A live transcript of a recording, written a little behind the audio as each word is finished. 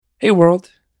Hey world,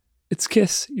 it's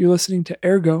Kiss. You're listening to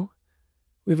Ergo.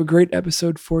 We have a great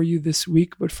episode for you this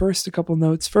week, but first, a couple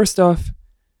notes. First off,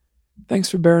 thanks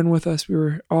for bearing with us. We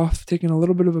were off taking a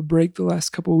little bit of a break the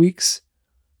last couple weeks.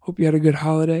 Hope you had a good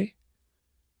holiday.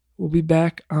 We'll be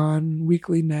back on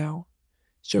weekly now,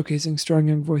 showcasing strong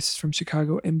young voices from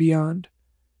Chicago and beyond.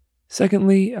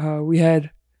 Secondly, we had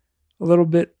a little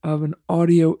bit of an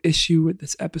audio issue with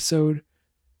this episode.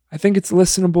 I think it's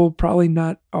listenable, probably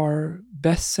not our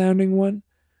best sounding one,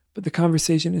 but the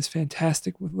conversation is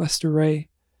fantastic with Lester Ray.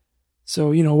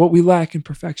 So, what we lack in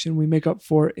perfection, we make up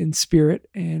for in spirit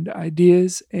and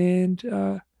ideas,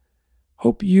 and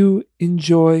hope you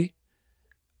enjoy.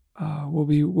 We'll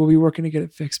be working to get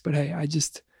it fixed, but hey, I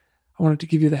wanted to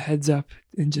give you the heads up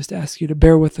and just ask you to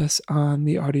bear with us on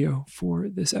the audio for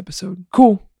this episode.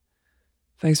 Cool.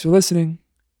 Thanks for listening.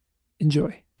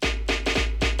 Enjoy.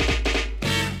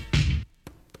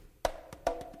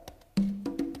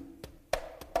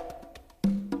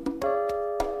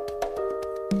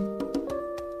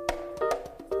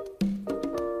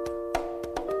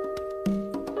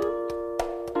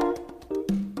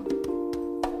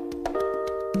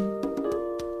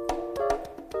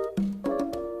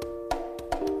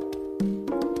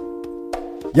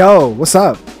 Yo, what's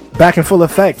up? Back in full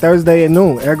effect, Thursday at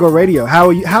noon, Ergo Radio. How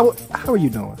are you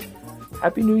doing?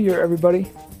 Happy New Year,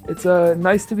 everybody. It's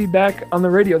nice to be back on the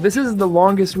radio. This is the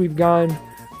longest we've gone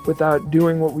without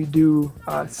doing what we do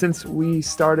since we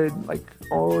started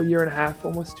a year and a half,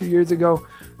 almost 2 years ago.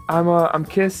 I'm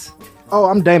Kiss. Oh,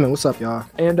 I'm Damon. What's up, y'all?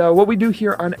 And what we do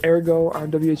here on Ergo, on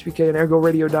WHPK and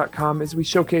ErgoRadio.com is we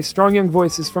showcase strong young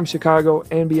voices from Chicago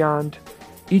and beyond.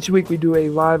 Each week we do a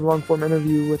live long-form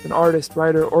interview with an artist,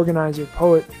 writer, organizer,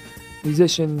 poet,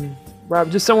 musician,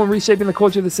 just someone reshaping the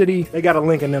culture of the city. They got a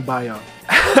link in their bio.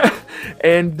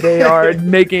 And they are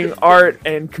making art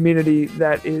and community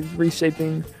that is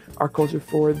reshaping our culture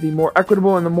for the more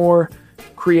equitable and the more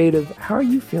creative. How are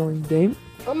you feeling, Dame?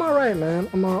 I'm all right, man.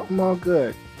 I'm all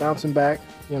good. Bouncing back,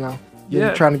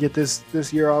 Yeah. Trying to get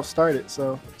this year off started.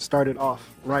 So started off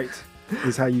right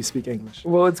is how you speak English.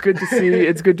 Well, it's good to see.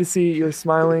 It's good to see your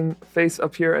smiling face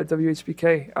up here at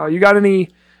WHPK. You got any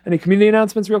community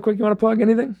announcements real quick you want to plug?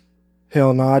 Anything?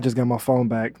 Hell no, I just got my phone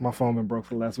back. My phone been broke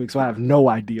for the last week, so I have no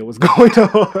idea what's going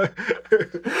on.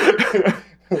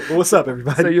 What's up,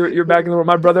 everybody? So you're back in the world.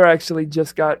 My brother actually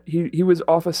just got he was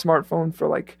off a smartphone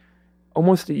for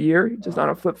almost a year, just on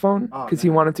a flip phone, because he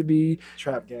wanted to be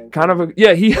trap gang. Kind of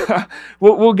he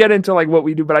we'll get into what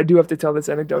we do, but I do have to tell this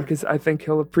anecdote because I think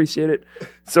he'll appreciate it.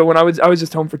 So when I was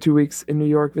just home for 2 weeks in New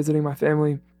York visiting my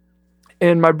family,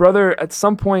 and my brother at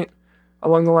some point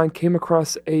along the line came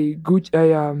across a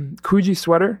Coogee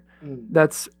sweater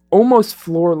that's almost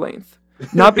floor length.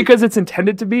 Not because it's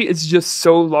intended to be, it's just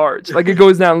so large. It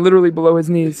goes down literally below his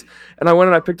knees. And I went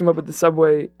and I picked him up at the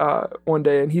subway one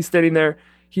day, and he's standing there.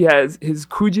 He has his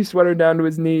Coogee sweater down to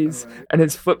his knees and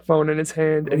his flip phone in his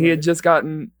hand. And he had just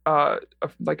gotten a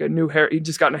new hair. He'd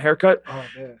just gotten a haircut. Oh,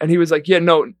 man. And he was like, yeah,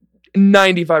 no,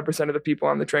 95% of the people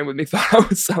on the train with me thought I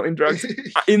was selling drugs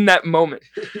in that moment.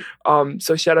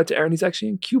 So shout out to Aaron. He's actually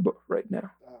in Cuba right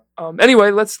now.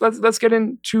 Anyway, let's get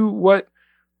into what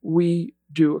we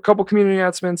do. A couple community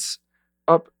announcements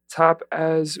up top,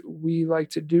 as we like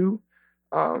to do.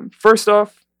 First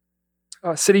off,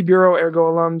 City Bureau,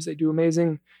 Ergo alums, they do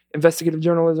amazing investigative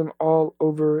journalism all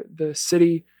over the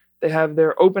city. They have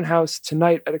their open house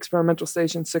tonight at Experimental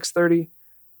Station, 6:30.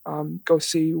 Go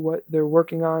see what they're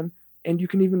working on. And you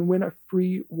can even win a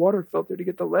free water filter to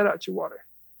get the lead out your water.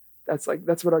 That's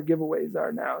what our giveaways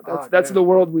are now. That's the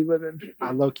world we live in.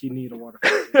 I low-key need a water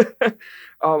filter.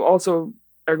 Also,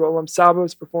 Ergo alum Sabo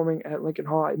is performing at Lincoln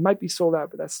Hall. It might be sold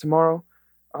out, but that's tomorrow,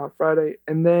 Friday.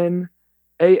 And then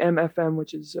AMFM,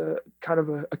 which is kind of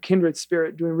a kindred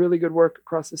spirit, doing really good work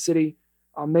across the city.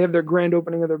 They have their grand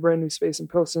opening of their brand new space in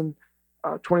Pilsen,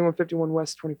 2151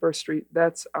 West 21st Street.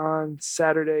 That's on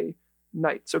Saturday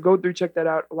night. So go through, check that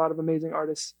out. A lot of amazing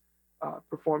artists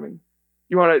performing.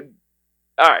 You want to...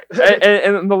 All right.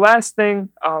 and the last thing,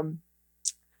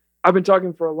 I've been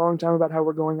talking for a long time about how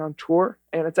we're going on tour,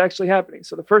 and it's actually happening.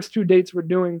 So the first two dates we're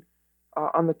doing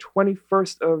on the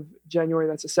 21st of January,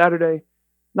 that's a Saturday,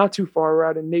 not too far. We're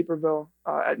out in Naperville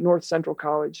at North Central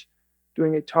College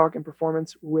doing a talk and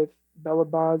performance with Bella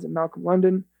Boz and Malcolm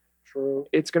London. True.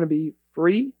 It's going to be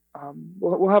free.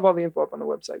 We'll have all the info up on the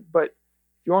website. But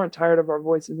if you aren't tired of our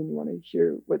voices and you want to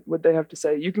hear what they have to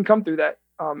say, you can come through that.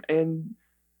 And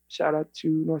shout out to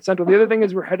North Central. The other thing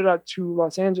is we're headed out to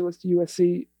Los Angeles, to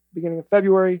USC, beginning of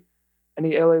February.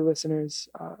 Any LA listeners,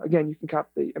 again, you can cop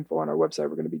the info on our website.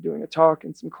 We're going to be doing a talk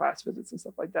and some class visits and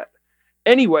stuff like that.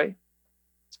 Anyway,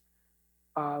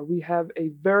 we have a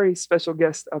very special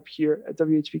guest up here at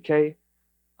WHPK.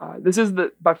 This is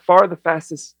by far the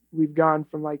fastest we've gone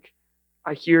from like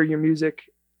I hear your music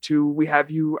to we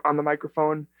have you on the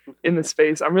microphone in the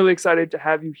space. I'm really excited to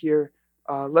have you here,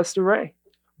 Lester Ray.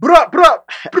 Bruh.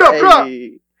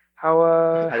 Hey,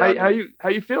 How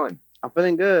you feeling? I'm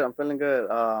feeling good. I'm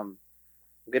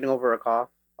getting over a cough.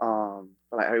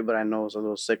 Like everybody I know is a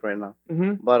little sick right now.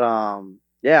 Mm-hmm. But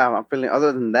yeah, I'm feeling.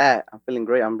 Other than that, I'm feeling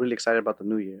great. I'm really excited about the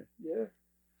new year. Yeah.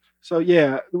 So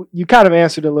yeah, you kind of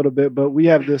answered a little bit, but we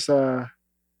have this.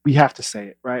 We have to say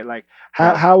it, right? Like,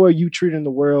 how are you treating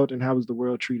the world, and how is the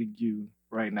world treating you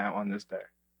right now on this day?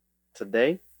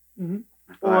 Today, Mm-hmm.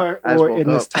 Or in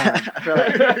this time? I feel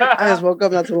like I just woke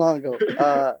up not too long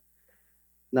ago.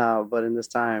 No, but in this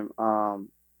time,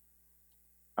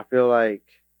 I feel like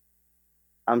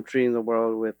I'm treating the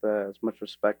world with as much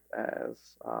respect as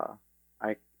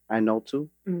I know to.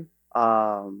 Mm.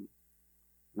 And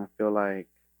I feel like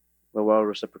the world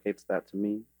reciprocates that to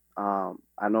me.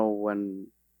 I know when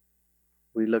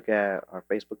we look at our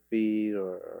Facebook feed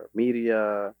or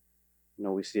media,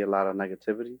 we see a lot of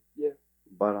negativity. Yeah.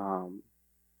 But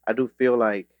I do feel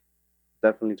like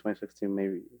definitely 2016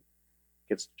 maybe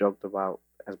gets joked about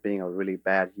as being a really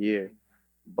bad year.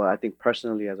 But I think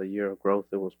personally, as a year of growth,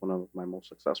 it was one of my most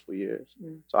successful years.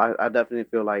 Mm. So I definitely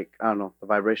feel like, I don't know, the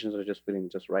vibrations are just feeling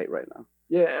just right now.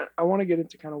 Yeah, I want to get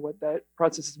into kind of what that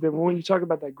process has been. When you talk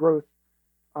about that growth,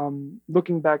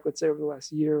 looking back, let's say over the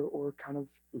last year or kind of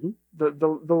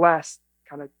the last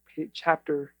kind of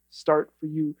chapter start for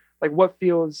you, like what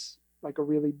feels like a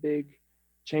really big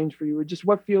change for you, or just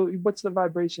what's the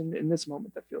vibration in this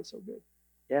moment that feels so good?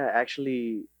 Yeah,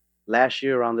 actually, last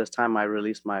year around this time, I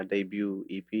released my debut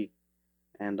EP,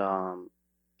 and so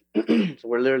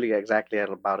we're literally exactly at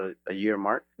about a year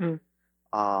mark. Mm.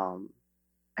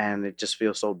 And it just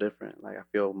feels so different. Like I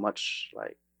feel much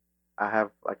like I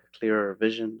have like a clearer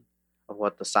vision of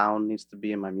what the sound needs to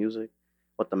be in my music,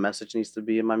 what the message needs to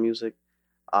be in my music.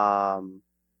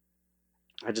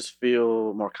 I just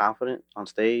feel more confident on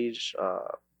stage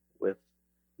with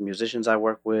the musicians I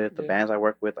work with, the bands I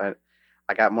work with. I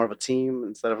got more of a team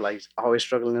instead of like always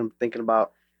struggling and thinking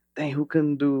about, dang, who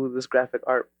can do this graphic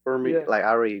art for me? Yeah. Like I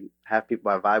already have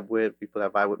people I vibe with, people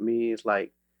that vibe with me. It's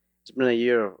like it's been a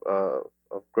year of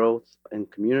growth in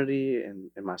community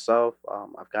and in myself.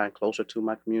 I've gotten closer to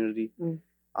my community. Mm.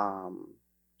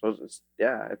 So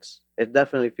it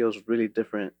definitely feels really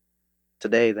different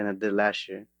today than it did last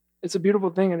year. It's a beautiful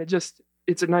thing, and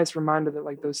it's a nice reminder that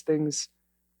like those things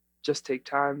just take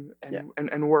time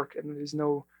and work, and there's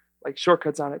no like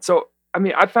shortcuts on it. So I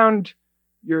mean, I found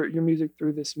your music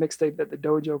through this mixtape that the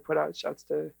Dojo put out. Shouts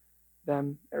to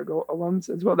them, Ergo alums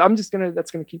as well.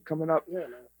 That's gonna keep coming up. Yeah,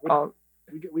 man.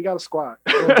 We got a squad.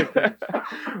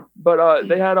 But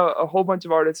they had a whole bunch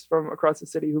of artists from across the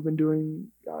city who've been doing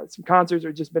some concerts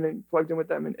or just been plugged in with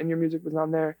them, and your music was on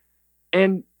there.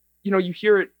 And you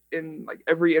hear it in like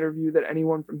every interview that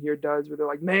anyone from here does, where they're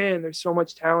like, "Man, there's so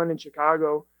much talent in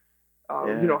Chicago."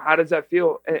 How does that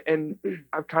feel? And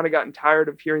I've kind of gotten tired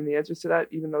of hearing the answers to that,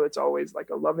 even though it's always like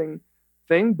a loving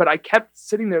thing. But I kept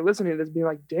sitting there listening to this, being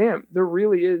like, "Damn, there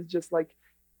really is just like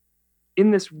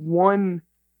in this one."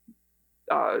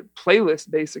 Playlist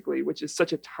basically, which is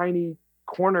such a tiny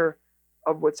corner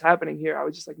of what's happening here. I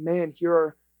was just like, man, here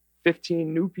are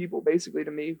 15 new people basically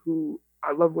to me who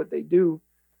I love what they do.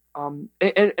 And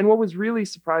what was really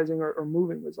surprising or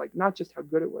moving was like not just how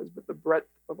good it was, but the breadth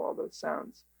of all those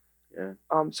sounds. Yeah.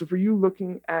 So for you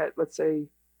looking at, let's say,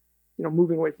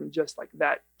 moving away from just like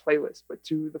that playlist, but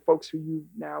to the folks who you've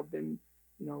now been,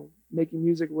 making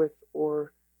music with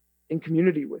or in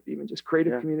community with, even just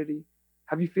creative community.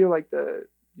 Do you feel like the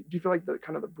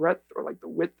kind of the breadth or like the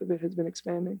width of it has been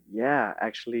expanding? Yeah,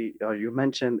 actually, you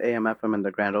mentioned AMFM and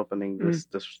the grand opening this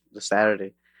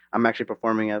Saturday. I'm actually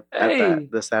performing at that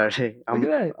this Saturday.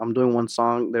 I'm doing one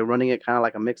song. They're running it kind of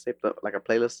like a mixtape, like a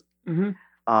playlist. Mm-hmm.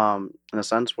 In a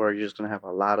sense where you're just gonna have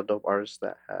a lot of dope artists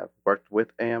that have worked with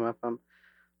AMFM.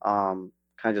 Kind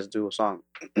of just do a song.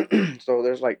 So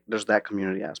there's that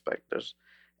community aspect. There's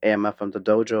AMFM, the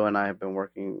Dojo, and I have been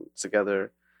working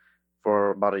together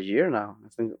for about a year now. I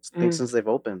think since they've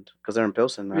opened, because they're in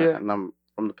Pilsen, and I'm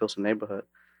from the Pilsen neighborhood.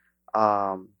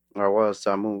 Or I was,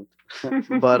 so I moved.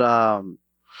 But I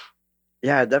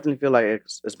definitely feel like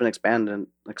it's been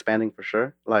expanding for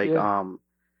sure. Like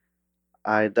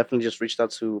I definitely just reached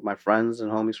out to my friends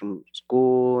and homies from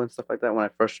school and stuff like that when I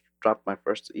first dropped my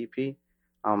first EP.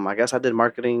 I guess I did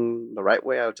marketing the right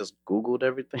way. I just Googled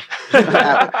everything.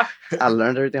 I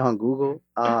learned everything on Google,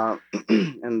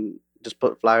 and just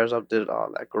put flyers up, did all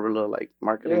that guerrilla like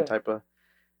marketing type of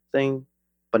thing.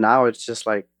 But now it's just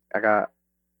like I got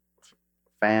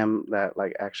fam that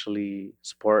like actually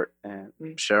support and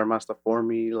share my stuff for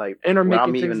me, like and are without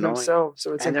making me things even knowing. themselves.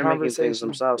 So it's And in they're making things conversation.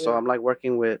 themselves. So Yeah. I'm like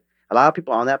working with a lot of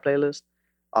people on that playlist.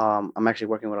 I'm actually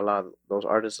working with a lot of those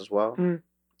artists as well.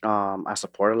 I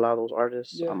support a lot of those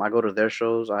artists. Yeah. I go to their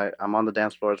shows. I'm on the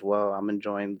dance floor as well. I'm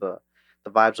enjoying the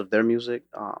vibes of their music.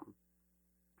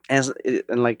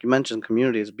 And like you mentioned,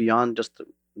 community is beyond just the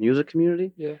music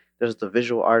community. Yeah. There's the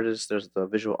visual artists. There's the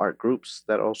visual art groups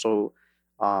that also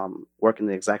work in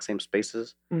the exact same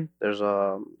spaces. There's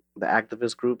the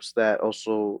activist groups that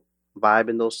also vibe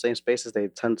in those same spaces. They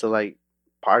tend to like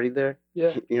party there.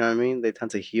 Yeah. You know what I mean? They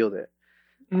tend to heal there.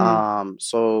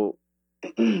 So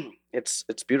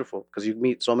it's beautiful because you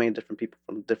meet so many different people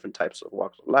from different types of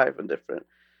walks of life and different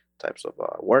types of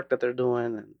work that they're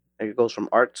doing, and it goes from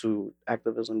art to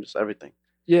activism, just everything.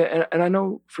 Yeah, and I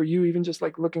know for you, even just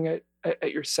like looking at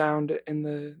your sound and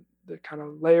the kind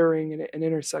of layering and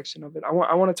intersection of it, I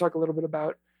want to talk a little bit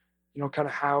about, you know, kind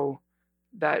of how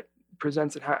that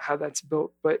presents and how that's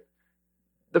built. But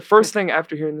the first thing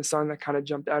after hearing the song that kind of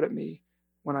jumped out at me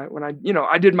when I you know,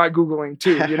 I did my Googling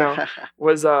too, you know,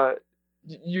 was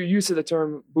your use of the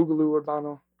term Boogaloo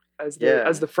Urbano as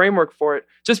the framework for it.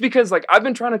 Just because like I've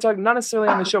been trying to talk, not necessarily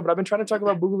on the show, but I've been trying to talk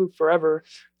about Boogaloo forever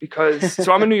because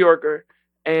so I'm a New Yorker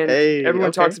and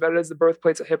everyone talks about it as the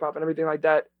birthplace of hip hop and everything like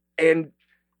that.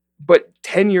 But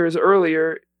 10 years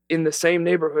earlier in the same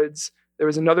neighborhoods, there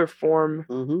was another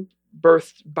form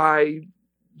birthed by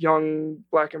young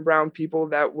Black and brown people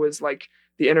that was like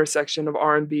the intersection of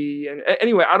R&B. And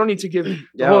anyway, I don't need to give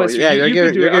the whole history. Yeah,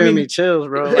 you're giving me chills,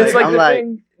 bro. It's like the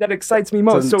thing that excites me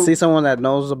most. To see someone that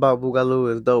knows about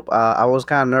Boogaloo is dope. I was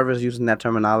kind of nervous using that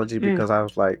terminology because I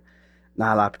was like,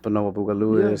 not a lot of people know what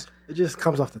Boogaloo is. It just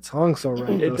comes off the tongue so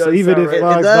right. It So even if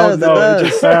right. don't know, it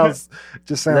just sounds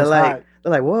they're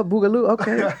like, what, Boogaloo?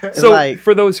 Okay. So like,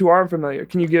 for those who aren't familiar,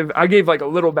 can you give? I gave like a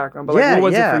little background, but like,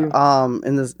 what was it for you?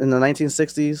 In the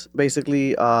 1960s,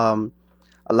 basically,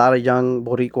 a lot of young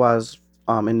Boricuas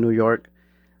in New York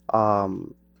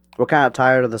were kind of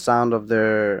tired of the sound of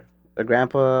their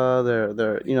grandpa.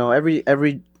 Their you know,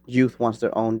 every youth wants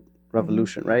their own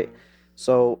revolution, right?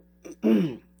 So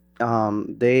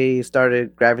they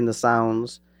started grabbing the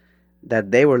sounds that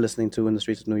they were listening to in the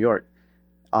streets of New York,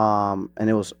 and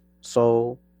it was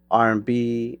soul,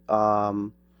 R&B.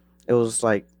 It was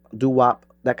like doo-wop,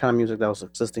 that kind of music that was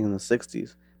existing in the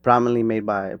 60s, predominantly made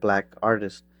by Black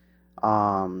artists.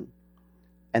 And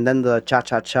then the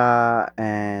cha-cha-cha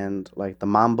and like the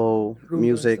mambo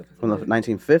music from the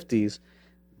 1950s,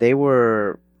 they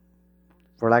were,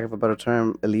 for lack of a better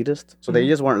term, elitist. So they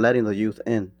just weren't letting the youth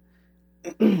in.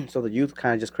 So the youth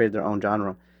kind of just created their own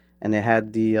genre. And they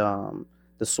had the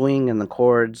swing and the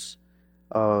chords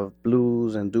of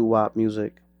blues and doo-wop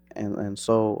music and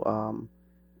so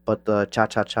but the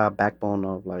cha-cha-cha backbone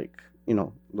of like, you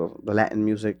know, the Latin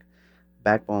music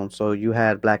backbone. So you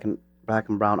had black and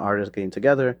brown artists getting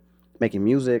together, making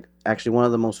music. Actually, one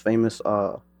of the most famous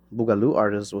Boogaloo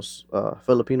artists was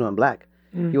Filipino and Black.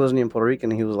 He wasn't even Puerto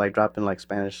Rican, and he was like dropping like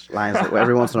Spanish lines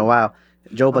every once in a while.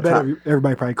 Joe Bataan.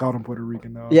 Everybody probably called him Puerto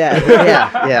Rican though.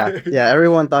 Yeah.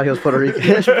 Everyone thought he was Puerto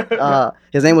Rican.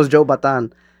 His name was Joe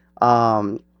Bataan.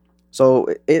 So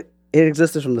it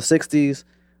existed from the 60s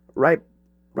right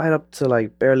up to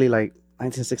like barely like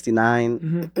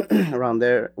 1969, around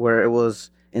there, where it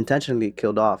was intentionally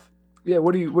killed off. Yeah,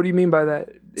 what do you mean by that?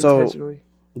 Intentionally?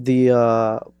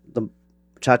 So the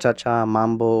cha-cha-cha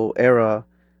mambo era,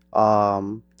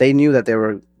 they knew that they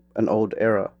were an old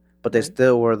era, but they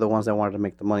still were the ones that wanted to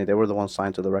make the money. They were the ones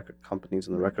signed to the record companies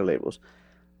and the record labels.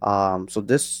 So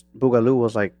this Boogaloo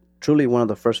was like truly one of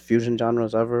the first fusion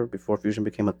genres ever, before fusion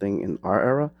became a thing in our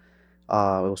era.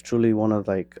 It was truly one of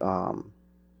like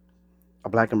a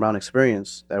Black and brown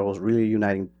experience that was really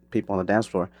uniting people on the dance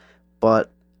floor.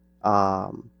 But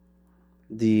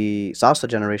the salsa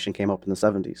generation came up in the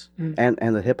 70s,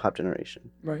 and the hip hop generation,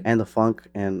 and the funk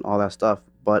and all that stuff.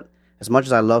 But as much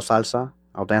as I love salsa,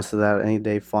 I'll dance to that any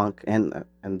day. Funk and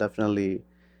definitely,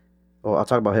 well, I'll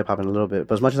talk about hip hop in a little bit.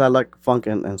 But as much as I like funk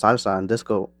and salsa and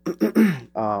disco,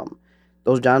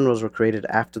 those genres were created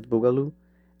after the Boogaloo,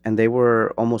 and they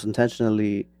were almost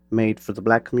intentionally made for the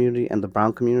Black community and the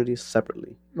brown communities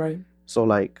separately. Right. So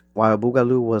like, while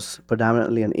Boogaloo was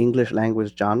predominantly an English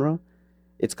language genre,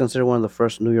 it's considered one of the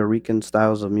first New Yorican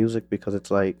styles of music because it's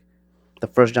like the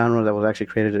first genre that was actually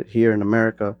created here in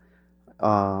America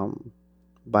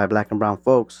by Black and brown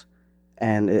folks,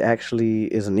 and it actually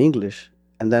is in English.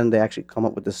 And then they actually come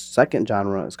up with this second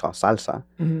genre. It's called salsa,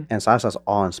 and salsa's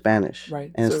all in Spanish,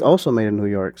 right? And it's also made in New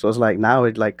York. So it's like now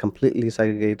it like completely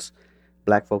segregates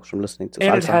black folks from listening to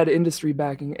And salsa. it had industry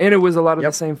backing, and it was a lot of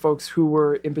Yep. the same folks who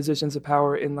were in positions of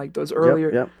power in like those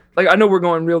earlier. Yep. Like I know we're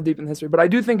going real deep in history, but I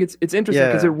do think it's interesting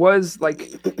because Yeah. it was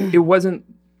like it wasn't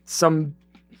some.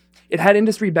 It had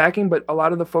industry backing, but a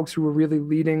lot of the folks who were really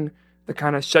leading the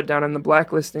kind of shutdown and the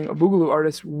blacklisting of Boogaloo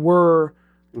artists were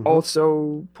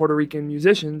also Puerto Rican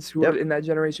musicians who Yep. were in that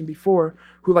generation before,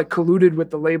 who like colluded with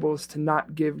the labels to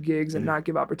not give gigs and not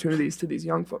give opportunities to these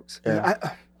young folks. Yeah.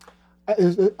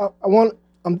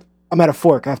 I'm at a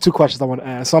fork. I have two questions I want to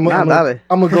ask. So I'm Nah, gonna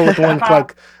go with the one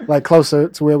like closer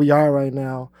to where we are right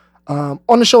now.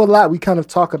 On the show a lot, we kind of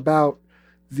talk about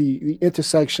the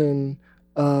intersection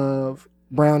of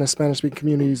brown and Spanish speaking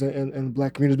communities and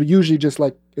black communities, but usually just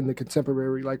like in the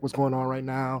contemporary, like what's going on right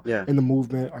now Yeah. in the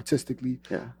movement artistically.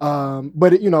 Yeah.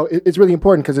 But it's really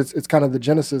important because it's kind of the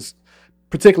genesis,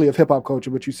 particularly of hip hop culture,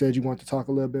 which you said you want to talk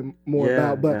a little bit more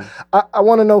Yeah, about. But yeah. I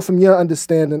want to know from your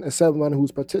understanding as someone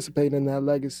who's participating in that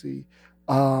legacy,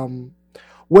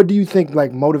 what do you think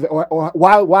like motivate or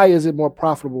why is it more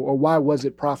profitable or why was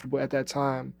it profitable at that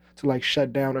time to like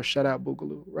shut down or shut out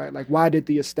Boogaloo, right? Like why did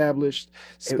the established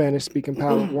Spanish speaking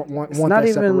power want not that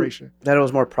even separation? that it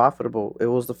was more profitable. It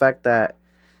was the fact that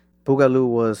Boogaloo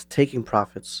was taking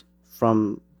profits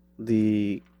from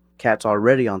the cats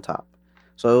already on top.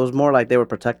 So it was more like they were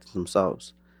protecting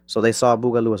themselves. So they saw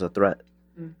Boogaloo as a threat.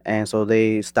 And so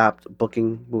they stopped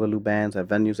booking Boogaloo bands at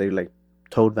venues. They like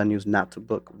told venues not to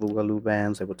book Boogaloo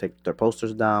bands. They would take their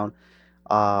posters down.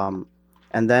 And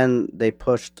then they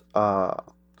pushed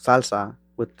salsa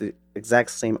with the exact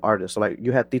same artist. So like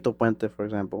you had Tito Puente, for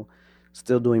example,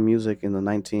 still doing music in the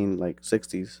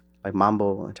 1960s, like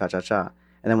mambo and cha-cha-cha.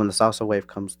 And then when the salsa wave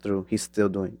comes through, he's still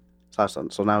doing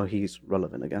salsa. So now he's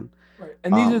relevant again. Right.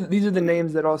 And these are the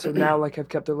names that also now like have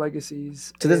kept their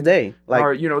legacies To this day. Like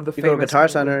are, the you go to famous Guitar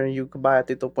Center and you can buy a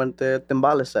Tito Puente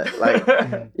timbales set. Like,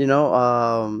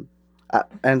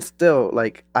 and still,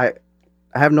 like, I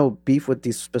have no beef with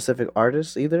these specific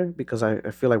artists either because I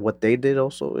feel like what they did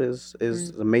also is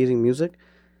amazing music.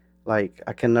 Like,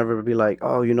 I can never be like,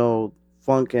 oh,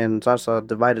 funk and salsa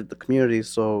divided the community,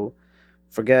 so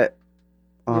forget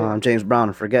James Brown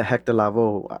and forget Hector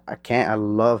Lavoe. I can't. I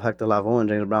love Hector Lavoe and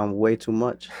James Brown way too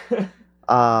much.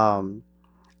 And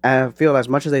I feel as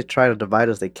much as they try to divide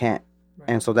us, they can't.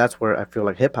 Right. And so that's where I feel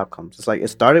like hip hop comes. It's like it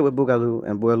started with Boogaloo,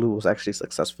 and Boogaloo was actually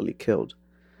successfully killed.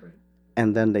 Right.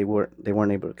 And then they weren't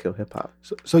able to kill hip hop.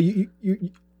 So you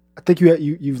I think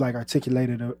you've like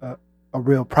articulated a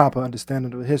real proper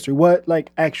understanding of the history. What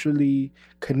like actually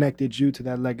connected you to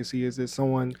that legacy? Is it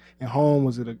someone at home?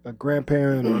 Was it a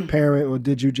grandparent or a parent, or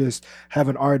did you just have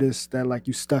an artist that like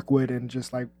you stuck with and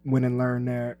just like went and learned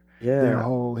their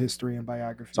whole history and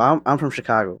biography? So I'm from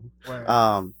Chicago.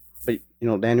 Right. But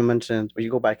Daniel mentioned, will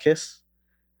you go by Kiss?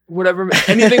 Whatever,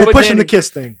 anything we're but pushing Danny. The Kiss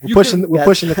thing. We're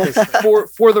pushing the Kiss thing.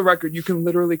 For the record, you can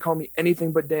literally call me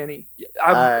anything but Danny.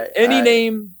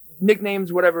 Name,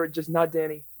 nicknames, whatever, just not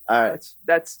Danny. All right.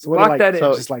 That's so lock that in.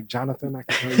 So just like Jonathan. I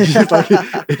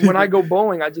can when I go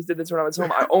bowling, I just did this when I was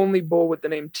home. I only bowl with the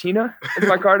name Tina in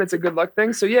my card. It's a good luck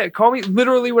thing. So yeah, call me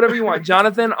literally whatever you want.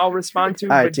 Jonathan, I'll respond to.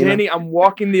 But Tina. Danny, I'm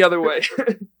walking the other way.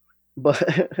 But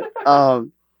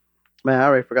man, I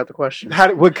already forgot the question.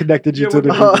 What connected you to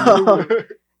the?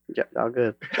 Yeah, all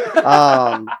good.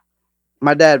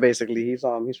 My dad basically, he's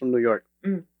from New York.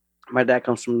 Mm. My dad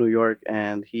comes from New York,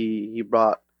 and he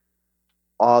brought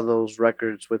all those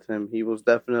records with him. He was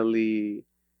definitely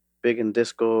big in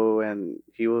disco, and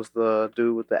he was the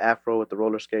dude with the afro with the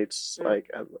roller skates,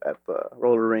 like at the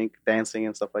roller rink, dancing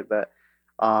and stuff like that.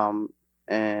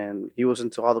 And he was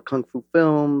into all the kung fu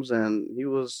films, and he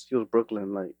was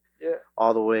Brooklyn, like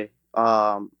all the way.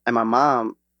 And my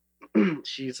mom,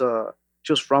 she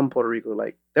was from Puerto Rico.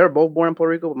 Like they were both born in Puerto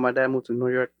Rico, but my dad moved to New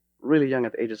York really young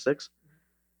at the age of 6.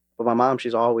 But my mom,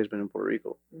 she's always been in Puerto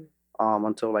Rico.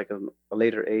 Until like a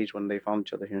later age when they found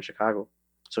each other here in Chicago.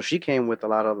 So she came with a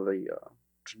lot of the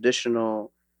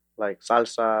traditional, like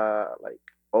salsa, like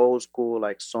old school,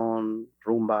 like son,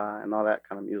 rumba, and all that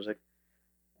kind of music.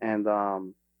 And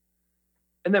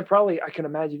then probably I can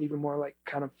imagine even more like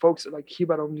kind of folks like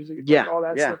Hibaro music, like all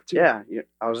that stuff too. Yeah.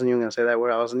 I wasn't even gonna say that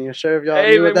word. I wasn't even sure if y'all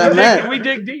knew what that meant. We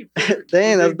dig deep.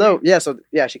 Dang, that's dope. Yeah, so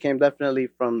she came definitely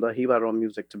from the Hibaro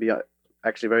music. To be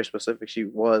actually very specific, she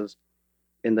was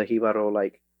in the Hibaro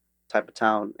like type of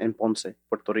town in Ponce,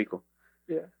 Puerto Rico.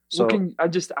 Yeah. So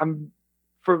this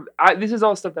is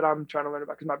all stuff that I'm trying to learn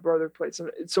about because my brother played some.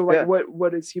 So like,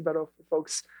 what is Hibaro for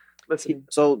folks listening?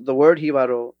 So the word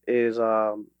Hibaro is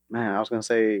I was gonna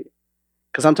say,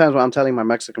 because sometimes when I'm telling my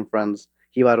Mexican friends,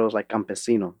 Hibaro is like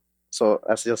campesino. So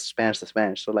that's just Spanish to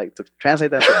Spanish. So like to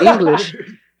translate that to English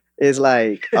is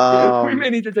like we may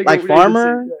need to take like a- we need to see-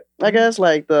 farmer, yeah. I guess,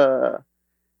 like the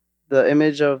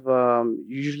image of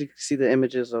you usually see the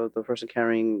images of the person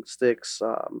carrying sticks,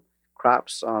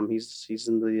 crops. He's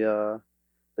in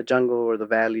the jungle or the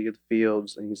valley of the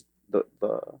fields, and he's the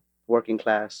working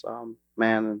class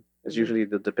man. And is usually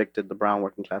the brown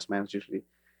working class man is usually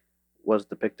was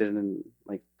depicted in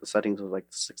like the settings of like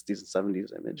the 60s and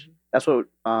 70s image. That's what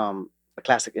the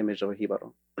classic image of a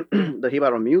jibaro. The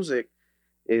jibaro music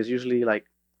is usually like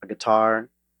a guitar.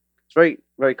 It's very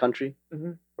very country,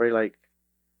 very like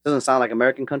doesn't sound like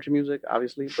American country music,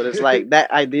 obviously, but it's like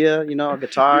that idea, you know, a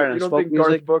guitar and you don't folk think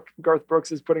music. Garth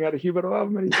Brooks is putting out a Jibaro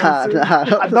album anytime soon?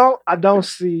 I don't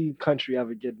see country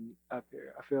ever getting up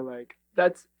here. I feel like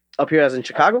That's Up here as in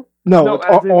Chicago? no,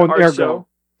 as in on our Ergo. show.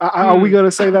 Are we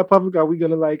gonna say that public? Are we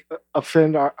gonna like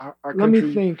offend our Let country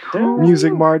me think.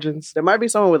 music margins? There might be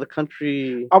someone with a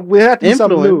country We have to do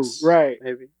something new, influence, right?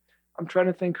 Maybe. I'm trying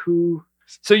to think who.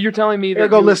 So you're telling me that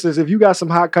Ergo you- listeners, if you got some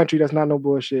hot country that's not no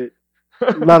bullshit,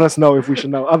 let us know if we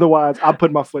should know. Otherwise, I'll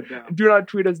put my foot down. do not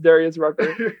tweet us Darius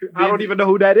Rucker. I don't even know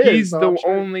who that is. He's so the I'm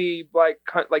sure. only like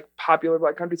popular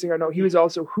black country singer I know. He was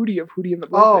also Hootie of Hootie and the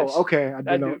Oh, Blowfish. okay. I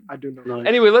That do know. dude. I do know. Nice.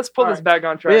 Anyway, let's pull All this right. back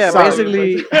on track. Yeah, Sorry,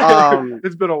 basically, but-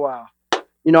 It's been a while.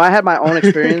 you know, I had my own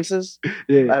experiences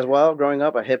Yeah. as well growing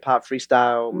up, a hip hop,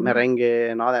 freestyle, Mhm.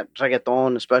 merengue, and all that,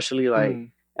 reggaeton, especially like,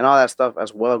 Mm. and all that stuff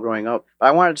as well growing up. But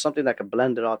I wanted something that could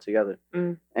blend it all together.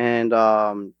 Mm. And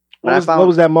What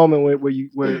was that moment where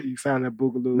you found that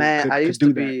Boogaloo? Man, I could used do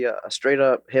to that? be a straight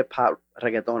up hip hop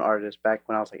reggaeton artist back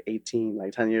when I was like 18,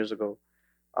 like 10 years ago.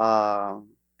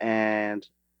 And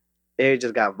it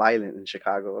just got violent in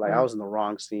Chicago. Like I was in the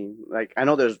wrong scene. Like I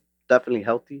know there's definitely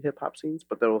healthy hip hop scenes,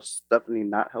 but there was definitely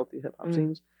not healthy hip hop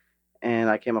scenes. And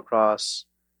I came across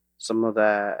some of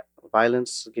that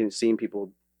violence, seeing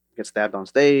people get stabbed on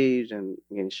stage and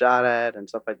getting shot at and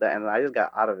stuff like that. And I just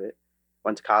got out of it.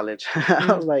 Went to college.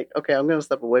 I was like, okay, I'm gonna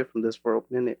step away from this for a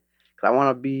minute because I want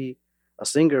to be a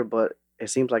singer, but it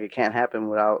seems like it can't happen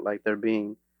without like there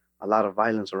being a lot of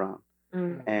violence around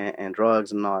and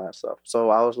drugs and all that stuff. So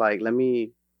I was like, let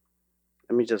me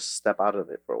just step out of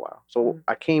it for a while. So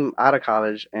I came out of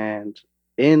college, and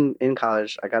in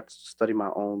college, I got to study my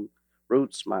own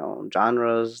roots, my own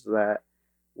genres that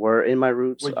were in my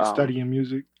roots. Were you studying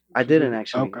music? I didn't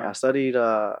actually. Okay. I studied.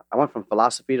 I went from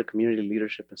philosophy to community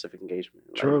leadership and civic engagement.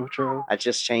 Like, True. I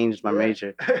just changed my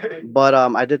major, but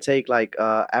I did take like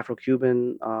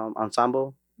Afro-Cuban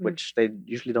ensemble, which they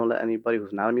usually don't let anybody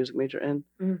who's not a music major in.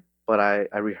 But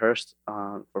I rehearsed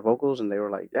for vocals, and they were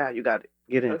like, "Yeah, you got it.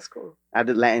 Get in." That's cool. I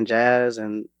did Latin jazz,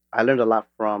 and I learned a lot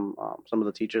from some of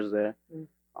the teachers there.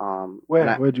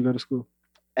 Where'd you go to school?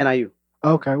 NIU.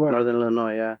 Okay, where? Northern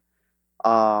Illinois, yeah.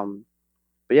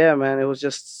 But yeah, man, it was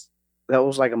just that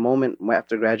was like a moment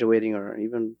after graduating, or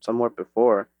even somewhere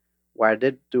before, where I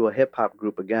did do a hip hop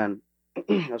group again.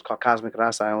 It was called Cosmic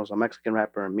Raza. It was a Mexican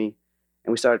rapper and me,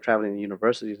 and we started traveling to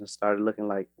universities and started looking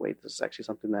like, wait, this is actually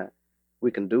something that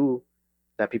we can do,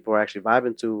 that people are actually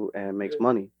vibing to and makes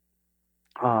money.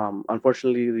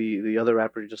 Unfortunately, the other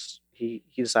rapper just he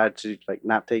decided to like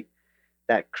not take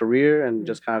that career and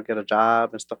just kind of get a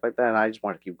job and stuff like that, and I just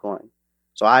wanted to keep going.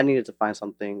 So I needed to find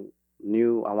something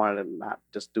new. I wanted to not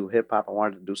just do hip hop. I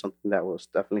wanted to do something that was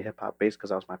definitely hip hop based because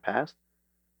that was my past.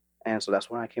 And so that's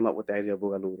when I came up with the idea of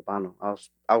Boogaloo Urbano. I was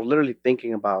literally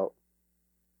thinking about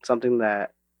something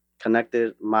that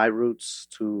connected my roots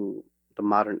to the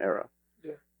modern era.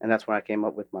 Yeah. And that's when I came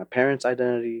up with my parents'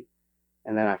 identity.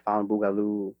 And then I found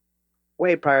Boogaloo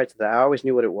way prior to that. I always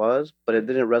knew what it was, but it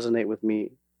didn't resonate with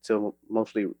me till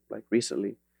mostly like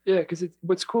recently. Yeah, because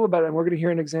what's cool about it, and we're going to hear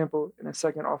an example in a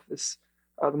second off this,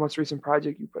 the most recent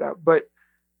project you put out, but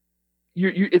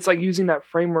it's like using that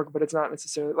framework, but it's not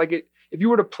necessarily like it. If you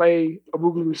were to play a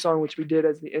Boogaloo song, which we did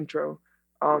as the intro,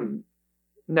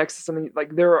 next to something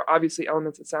like there are obviously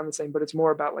elements that sound the same, but it's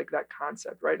more about like that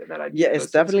concept, right? And that idea. Yeah, it's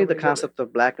definitely the concept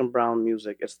of black and brown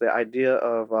music. It's the idea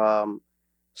of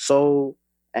soul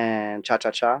and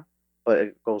cha-cha-cha, but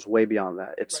it goes way beyond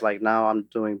that. It's like now I'm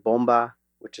doing bomba,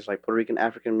 which is like Puerto Rican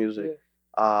African music,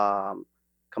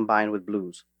 combined with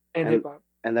blues and hip hop,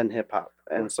 and then hip hop.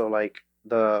 And so like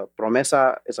the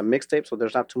Promesa is a mixtape, so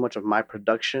there's not too much of my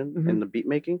production in the beat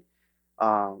making.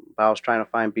 But I was trying to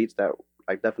find beats that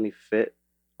like definitely fit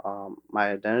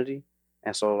my identity,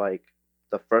 and so like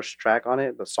the first track on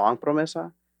it, the song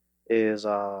Promesa, is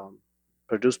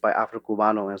produced by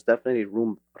Afro-Cubano, and it's definitely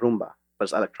rumba, but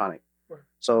it's electronic. Right.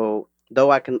 So though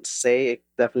I can say it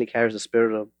definitely carries the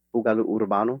spirit of Boogaloo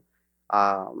Urbano,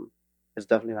 it's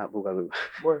definitely not Boogaloo.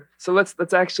 So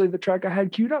that's actually the track I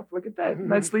had queued up. Look at that.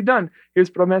 Nicely done. Here's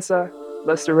Promesa,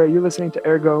 Lester Ray. You're listening to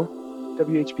Ergo.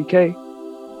 WHPK,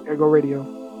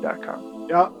 ergoradio.com.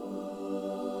 Yup.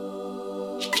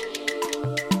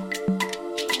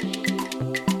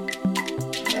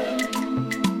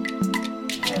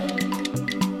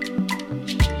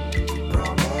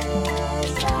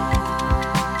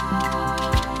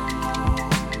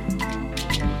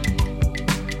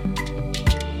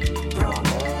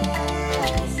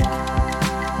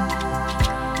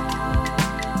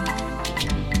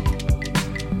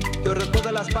 Yo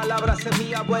recuerdo las palabras de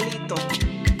mi abuelito,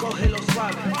 cógelo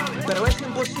suave, pero es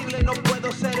imposible, no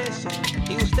puedo ser eso.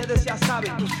 Y ustedes ya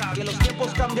saben que los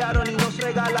tiempos cambiaron y nos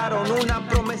regalaron una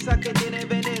promesa que tiene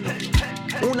veneno,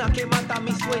 una que mata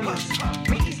mis sueños,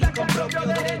 mi isla con propio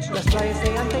derecho. Las playas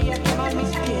de antes ya queman mis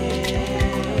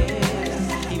pies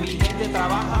y mi gente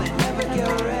trabaja, never get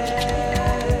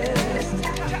rest.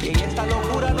 Y en esta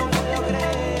locura no puedo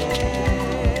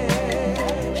creer.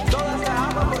 Todas se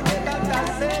aman porque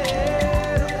tanta sed.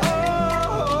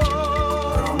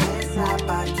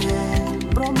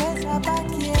 Promesa pa'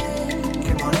 quién,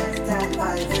 que moleste al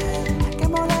vaivén, que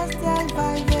moleste al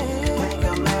vaivén. Make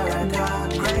America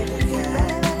great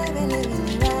again. Vele,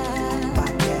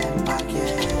 pa' quién, pa'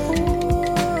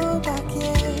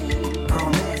 quién.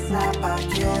 Promesa pa'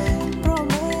 quién,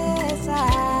 promesa.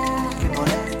 Que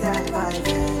moleste al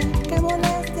vaivén, que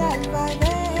moleste al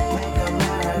vaivén. Make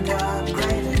America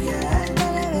great again.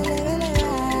 Vele,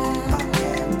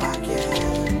 pa' quién.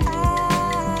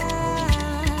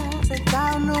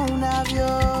 Sentado en un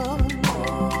avión,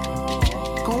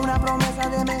 con una promesa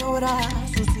de mejorar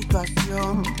su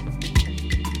situación,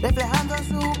 reflejando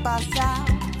su pasado,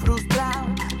 frustrado,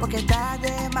 porque está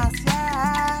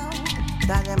demasiado.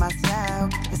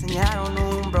 Enseñaron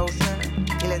un brochure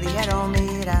y le dijeron,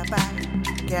 mira,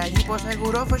 bye, que allí por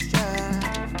seguro for sure,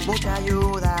 mucha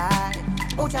ayuda hay,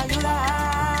 mucha ayuda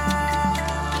hay.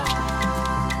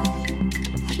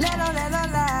 Lelo,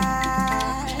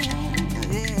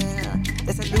 yeah.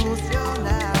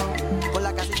 Desilusionado con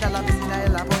la casita, la piscina y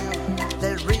el apoyo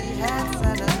del Rehab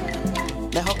Center.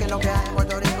 Mejor que lo que hay en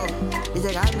Puerto Rico. Y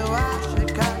llegando a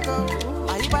Chicago,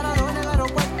 ahí parado en el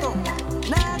aeropuerto,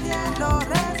 nadie lo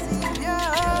recibió.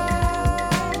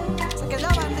 Se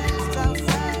quedaba en el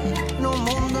Southside, en un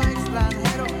mundo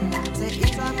extranjero. Se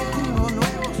hizo amigos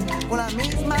nuevos con la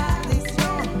misma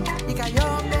adicción y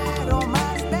cayó pero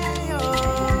más bello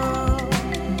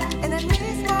en el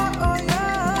mismo hoyo.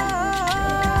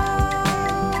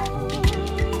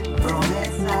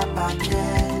 Promesa pa'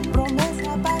 quién,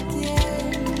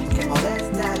 que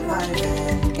moleste al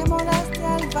vaivén, que moleste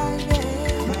al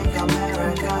vaivén. Make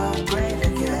America great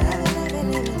again.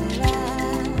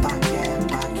 Pa' quién,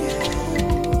 pa' quién.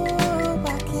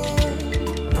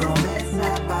 Promesa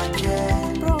pa'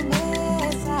 quién,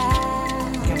 promesa.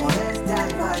 Que moleste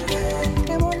al vaivén,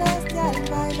 que moleste al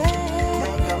vaivén.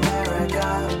 Make America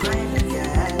great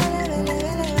again.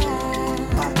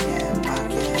 Pa' quién, pa'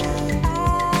 quién.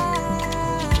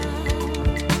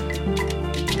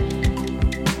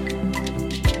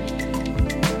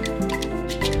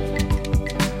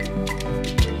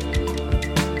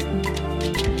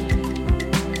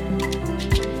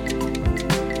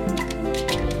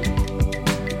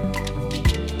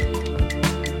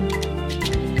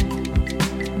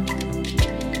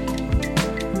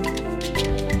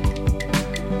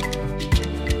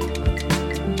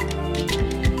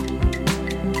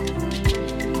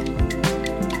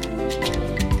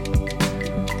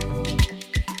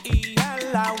 Y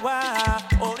al agua,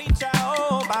 oricha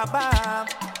o baba.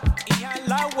 Y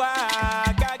al agua,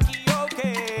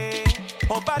 kakioke.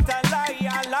 O patala y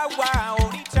al agua,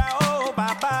 oricha o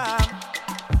baba.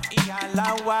 Y al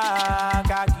agua,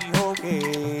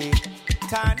 kakioke.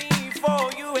 Tani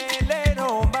for you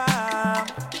eleromba.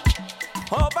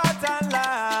 O patala,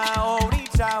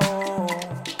 oricha o.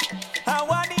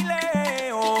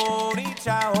 Awanile,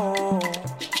 oricha o.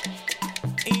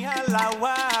 Y al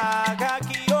agua,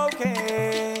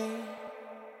 kakioke.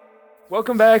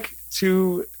 Welcome back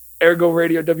to Ergo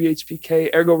Radio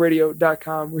WHPK,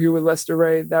 ergoradio.com. We're here with Lester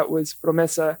Ray. That was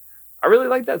Promesa. I really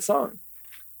like that song.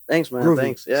 Thanks, man. Groovy.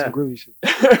 Thanks. Yeah. Some groovy shit.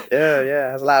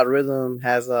 Yeah. Has a lot of rhythm.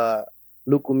 Has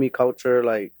Lukumi culture,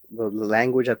 like the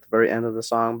language at the very end of the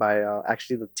song by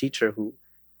actually the teacher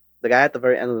the guy at the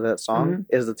very end of that song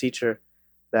is the teacher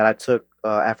that I took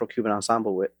Afro-Cuban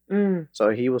ensemble with. So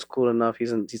he was cool enough.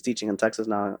 He's teaching in Texas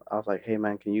now. I was like, hey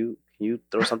man, can you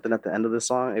throw something at the end of this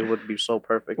song? It would be so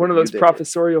perfect. One of those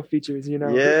professorial features, you know.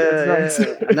 Yeah, That's nice.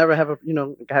 I never have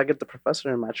gotta get the professor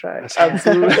in my track.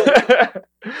 Absolutely.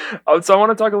 So I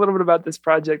want to talk a little bit about this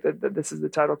project that this is the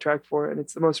title track for, and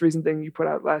it's the most recent thing you put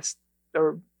out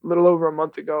a little over a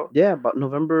month ago. Yeah, about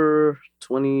November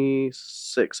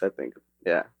 26th, I think.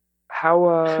 Yeah.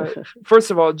 how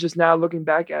first of all, just now looking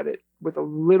back at it with a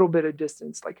little bit of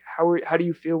distance, like how do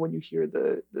you feel when you hear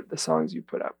the songs you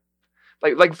put out?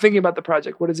 Like thinking about the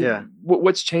project, what is it? Yeah.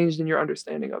 What's changed in your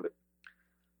understanding of it?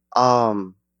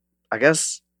 I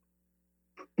guess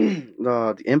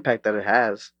the impact that it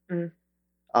has. Mhm.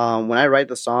 When I write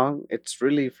the song, it's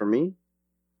really for me.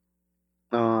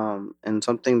 And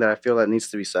something that I feel that needs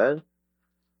to be said.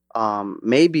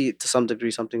 Maybe to some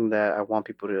degree something that I want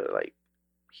people to like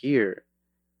hear,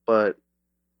 but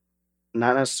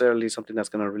not necessarily something that's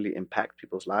gonna really impact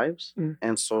people's lives. Mm.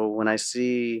 And so when I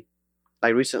see,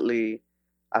 like recently,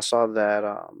 I saw that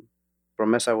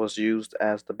Promesa was used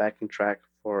as the backing track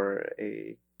for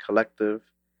a collective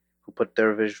who put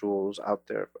their visuals out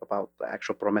there about the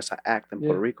actual Promesa Act in Yeah.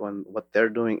 Puerto Rico and what they're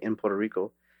doing in Puerto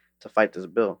Rico to fight this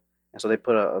bill. And so they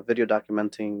put a video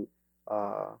documenting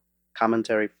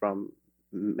commentary from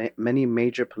many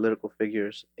major political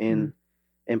figures in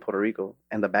Puerto Rico,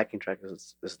 and the backing track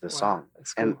is this Wow, song.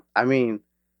 that's And cool. I mean,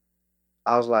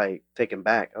 I was like taken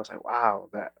back. I was like, wow,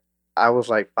 that I was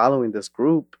like following this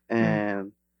group,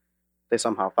 and they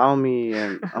somehow found me,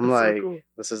 and I'm That's so like, cool.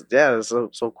 this is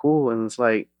so cool, and it's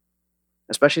like,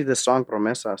 especially this song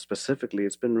Promesa specifically,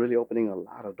 it's been really opening a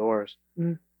lot of doors.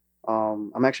 Mm.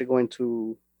 I'm actually going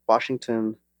to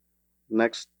Washington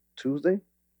next Tuesday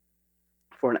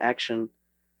for an action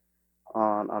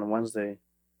on Wednesday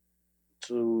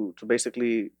to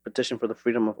basically petition for the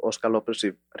freedom of Oscar Lopez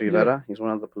Rivera. He's one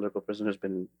of the political prisoners,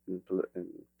 been in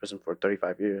prison for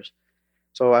 35 years.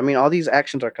 So I mean, all these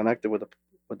actions are connected with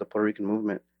the Puerto Rican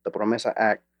movement, the Promesa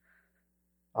Act,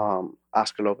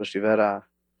 Oscar Lopez Rivera.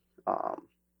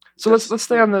 So let's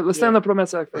stay on the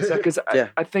Promesa Act for a second, because Yeah.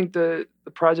 I think the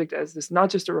project as this not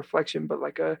just a reflection, but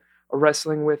like a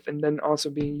wrestling with, and then also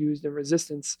being used in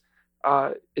resistance.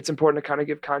 It's important to kind of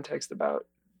give context about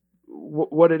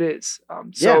what it is.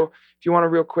 So if you want to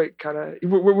real quick, kind of,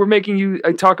 we're making you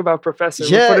talk about Professor.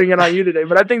 Yeah. We're putting it on you today,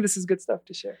 but I think this is good stuff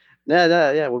to share.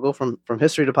 Yeah. We'll go from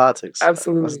history to politics.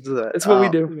 Absolutely. Let's do that. It's what we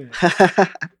do.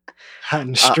 Hot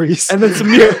in the streets. And then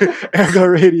some music. Ergo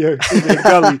Radio. in the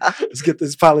gully. Let's get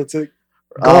this politics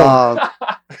going.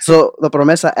 So the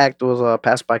Promesa Act was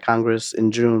passed by Congress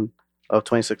in June of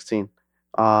 2016,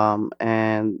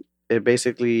 and it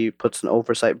basically puts an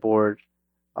oversight board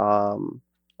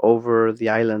over the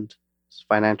island's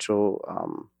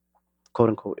financial quote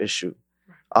unquote issue.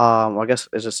 I guess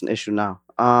it's just an issue now.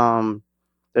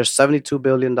 There's $72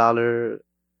 billion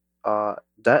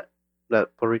debt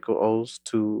that Puerto Rico owes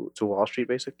to Wall Street,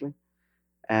 basically.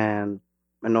 And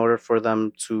in order for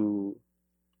them to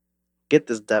get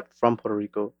this debt from Puerto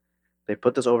Rico, they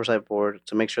put this oversight board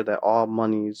to make sure that all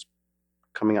monies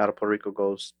coming out of Puerto Rico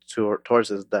goes towards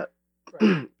this debt.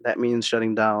 Right. That means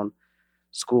shutting down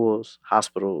schools,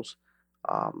 hospitals.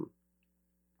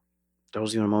 There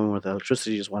was even a moment where the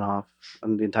electricity just went off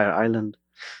on the entire island.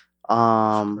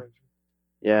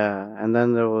 Yeah, and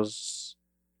then there was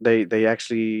they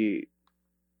actually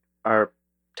are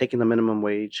taking the minimum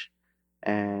wage,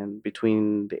 and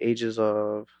between the ages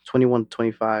of 21 to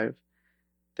 25,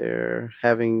 they're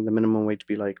having the minimum wage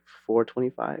be like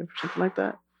 $4.25, something like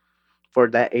that, for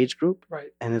that age group.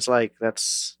 Right. And it's like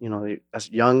that's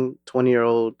young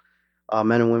 20-year-old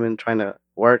men and women trying to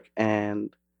work,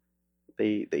 and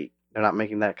they're not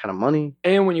making that kind of money.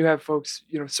 And when you have folks,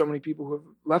 so many people who have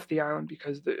left the island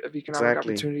because of economic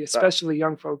Exactly. opportunity, especially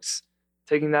young folks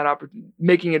taking that opportunity,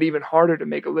 making it even harder to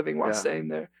make a living while Yeah. staying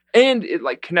there. And it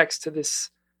like connects to this,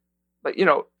 like, in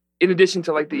addition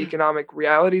to like the economic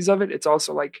realities of it, it's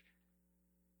also like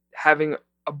having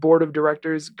a board of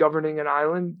directors governing an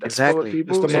island that's full Exactly. of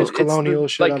people. It's the most colonial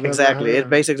shit like, I've ever Exactly. heard. It's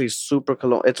basically super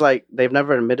colonial. It's like they've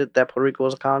never admitted that Puerto Rico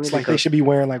was a colony. It's like they because- should be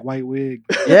wearing like white wigs.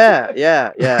 yeah.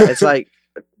 It's like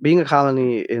being a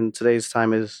colony in today's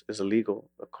time is illegal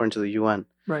according to the UN.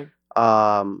 Right.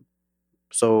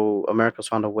 So America's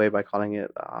found a way by calling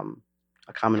it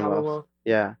a commonwealth. Commonwealth.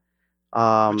 Yeah.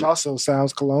 Which also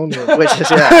sounds colonial. Which is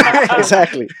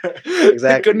exactly.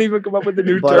 They couldn't even come up with a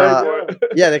new But, term for it.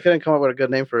 Yeah, they couldn't come up with a good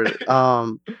name for it.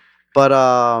 And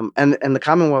the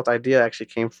Commonwealth idea actually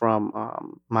came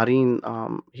from Marin.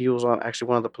 He was actually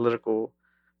one of the political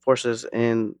forces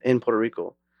in Puerto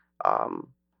Rico.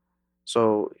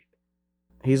 So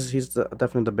he's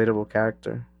definitely a debatable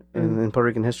character in Puerto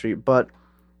Rican history. But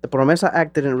the Promesa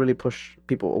Act didn't really push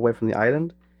people away from the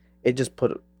island. It just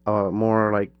put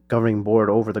more like governing board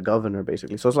over the governor,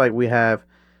 basically. So it's like we have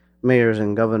mayors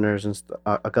and governors and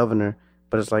a governor,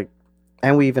 but it's like,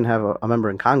 and we even have a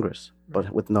member in Congress, but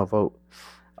with no vote.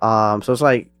 So it's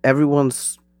like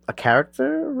everyone's a character,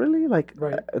 really. Like,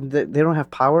 Right. they don't have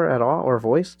power at all or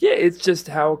voice. Yeah, it's just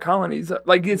how colonies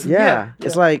like it's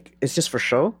It's like it's just for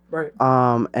show. right.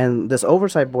 And this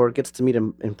oversight board gets to meet him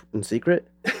in secret.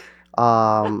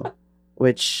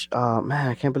 Which man,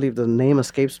 I can't believe the name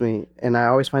escapes me, and I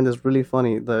always find this really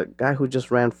funny. The guy who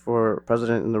just ran for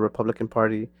president in the Republican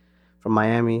Party from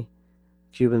Miami,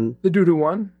 Cuban. The dude who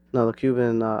won. No, the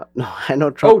Cuban. No, I know Oh,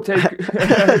 Trump. take. I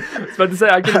was about to say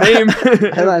I can name.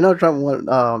 I know Trump won.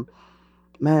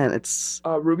 Man, it's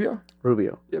Rubio.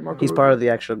 Rubio. Yeah, Marco He's Rubio. part of the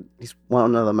actual. He's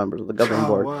one of the members of the governing Oh,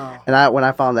 board. wow. And when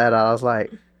I found that out, I was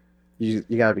like, "You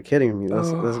gotta be kidding me!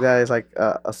 This Oh. guy is like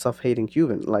a self-hating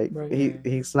Cuban. Like Right.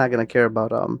 he's not gonna care about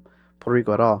Puerto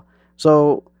Rico at all."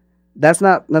 So that's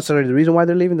not necessarily the reason why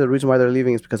they're leaving. The reason why they're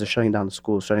leaving is because they're shutting down the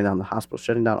schools, shutting down the hospitals,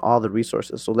 shutting down all the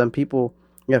resources. So then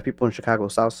you have people in Chicago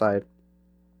South Side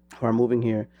who are moving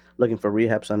here looking for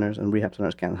rehab centers, and rehab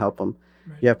centers can't help them.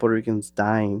 Right. You have Puerto Ricans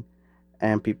dying,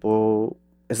 and people.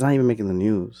 It's not even making the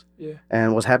news. Yeah.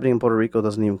 And what's happening in Puerto Rico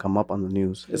doesn't even come up on the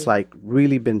news. It's Yeah. like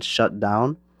really been shut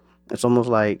down. It's almost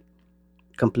like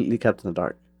completely kept in the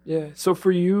dark. Yeah. So for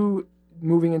you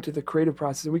moving into the creative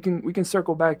process, we can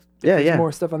circle back. if Yeah, there's yeah.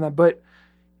 More stuff on that, but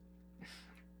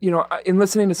in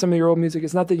listening to some of your old music,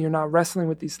 it's not that you're not wrestling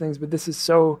with these things, but this is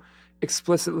so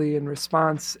explicitly in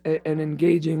response and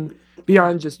engaging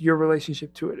beyond just your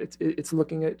relationship to it. It's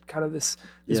looking at kind of this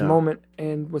Yeah. moment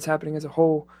and what's happening as a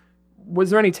whole.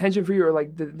 Was there any tension for you, or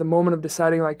like the moment of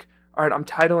deciding, like, all right, I'm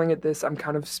titling it this, I'm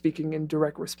kind of speaking in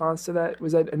direct response to that?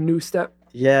 Was that a new step?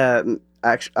 Yeah,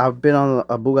 actually, I've been on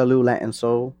a Boogaloo Latin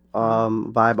Soul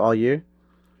vibe all year.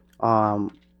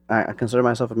 I consider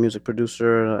myself a music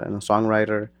producer and a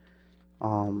songwriter,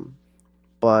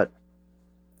 but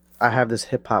I have this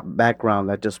hip hop background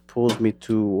that just pulls me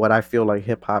to what I feel like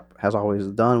hip hop has always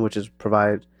done, which is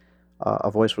provide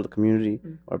a voice for the community,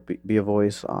 or be a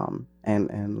voice,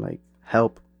 and like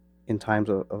help in times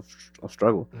of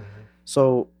struggle.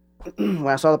 So when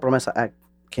I saw the Promesa Act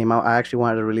came out, I actually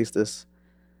wanted to release this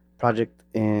project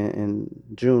in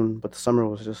June, but the summer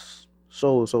was just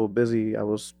so busy. I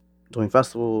was doing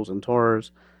festivals and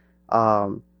tours.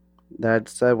 That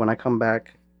said, when I come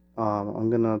back, I'm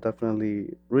gonna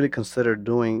definitely really consider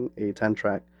doing a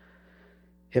 10-track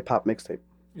hip hop mixtape.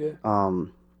 Yeah.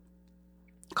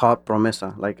 Called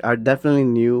Promesa. Like, I definitely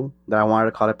knew that I wanted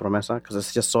to call it Promesa because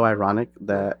it's just so ironic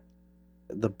that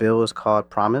the bill is called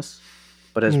Promise,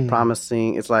 but it's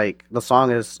promising. It's like the song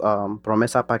is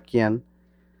Promesa pa quién,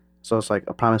 so it's like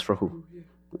a promise for who.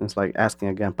 It's like asking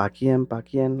again, pa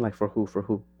quién, like for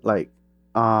who, like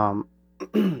so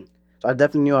I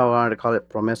definitely knew I wanted to call it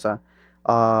Promesa.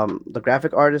 The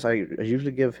graphic artist, I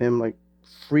usually give him like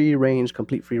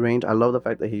complete free range. I love the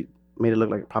fact that he made it look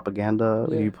like propaganda.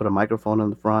 Yeah. You put a microphone in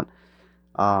the front.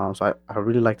 So I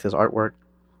really liked his artwork.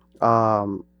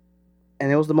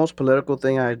 And it was the most political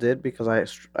thing I did because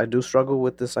I do struggle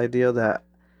with this idea that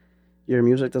your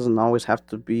music doesn't always have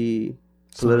to be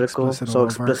political,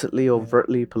 explicitly,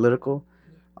 overtly political.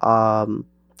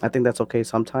 I think that's okay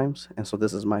sometimes, and so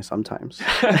this is my sometimes.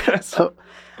 So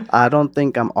I don't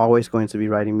think I'm always going to be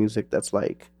writing music that's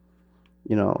like,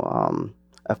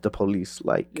 F the police.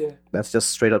 Like, that's just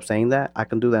straight up saying that. I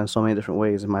can do that in so many different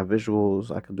ways. In my visuals,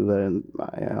 I can do that in my,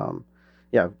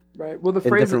 Right. Well, the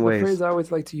in different ways. phrase I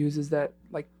always like to use is that,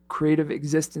 like, creative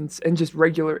existence and just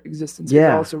regular existence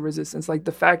Yeah. is also resistance. Like,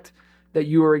 the fact that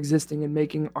you are existing and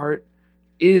making art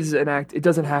is an act. It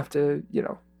doesn't have to,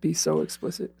 be so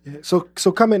explicit. Yeah. So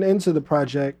coming into the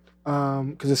project,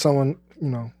 because it's someone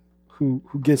who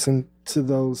gets into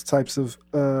those types of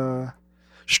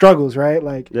struggles, right?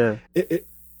 Like, Yeah.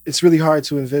 It's really hard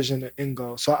to envision an end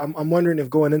goal. So I'm wondering if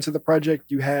going into the project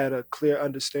you had a clear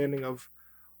understanding of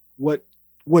what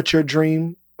your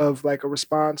dream of like a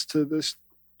response to this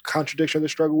contradiction of the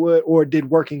struggle would, or did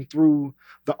working through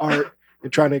the art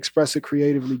and trying to express it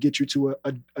creatively get you to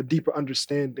a deeper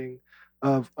understanding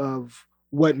of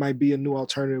what might be a new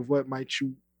alternative, what might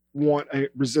you want a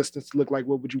resistance to look like,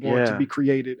 what would you want to be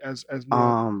created as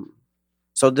new?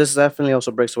 So this definitely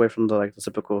also breaks away from the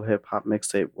typical hip hop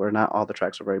mixtape where not all the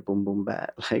tracks are very boom boom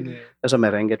bad. Like, there's a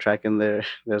merengue track in there,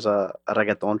 there's a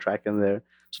reggaeton track in there.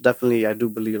 So definitely I do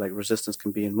believe like resistance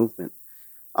can be in movement,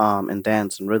 and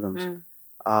dance and rhythms.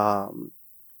 And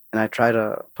I try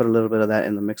to put a little bit of that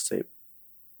in the mixtape.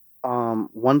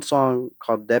 One song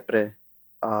called Depre,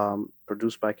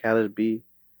 produced by Khaled B.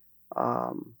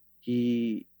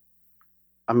 The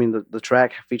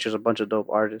track features a bunch of dope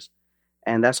artists,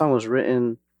 and that song was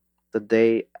written the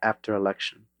day after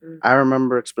election. I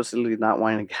remember explicitly not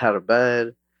wanting to get out of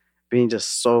bed, being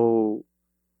just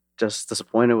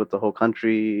disappointed with the whole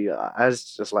country. I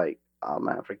was just like, oh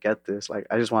man, forget this. Like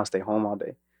I just want to stay home all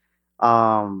day.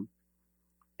 Um,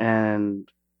 and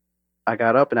I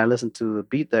got up and I listened to the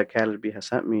beat that Khaled B had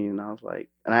sent me, and I was like,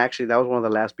 and that was one of the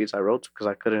last beats I wrote because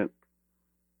I couldn't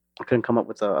come up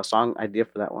with a song idea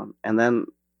for that one. And then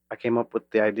I came up with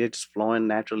the idea just flowing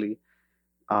naturally,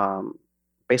 um,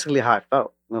 basically how I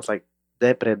felt. And it was like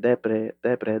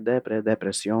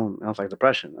depresión. And I was like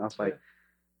depression. I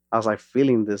was like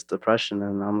feeling this depression,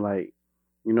 and I'm like,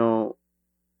 you know,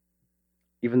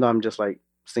 even though I'm just like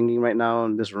singing right now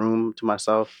in this room to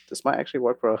myself, this might actually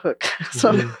work for a hook.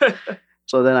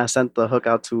 So then I sent the hook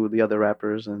out to the other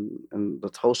rappers, and the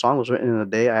whole song was written in a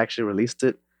day. I actually released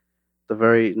it the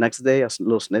very next day, a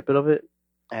little snippet of it,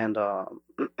 and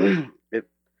it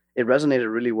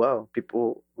resonated really well.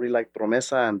 People really liked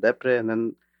Promesa and Depre, and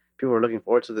then people were looking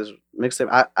forward to this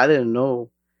mixtape. I didn't know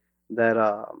that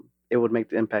it would make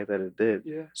the impact that it did.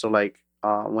 Yeah. So like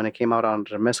when it came out on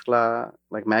Remezcla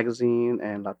like magazine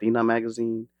and Latina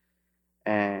magazine,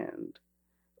 and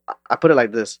I put it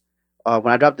like this: when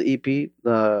I dropped the EP,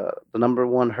 the number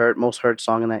one most heard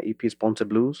song in that EP is Ponte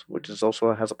Blues, which is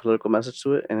also has a political message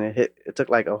to it, and it took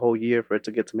like a whole year for it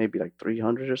to get to maybe like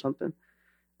 300 or something.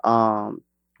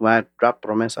 When I dropped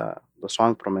Promesa, the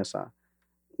song Promesa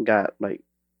got like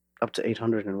up to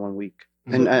 800 in 1 week.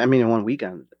 And I mean in one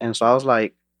weekend. And so I was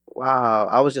like, wow,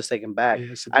 I was just taken back.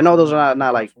 Yeah, I know those are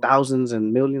not like thousands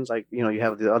and millions, like, you know, you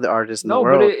have the other artists in the No,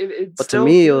 world. but To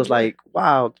me, it was like,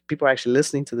 wow, people are actually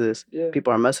listening to this. Yeah.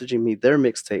 People are messaging me their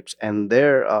mixtapes and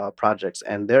their projects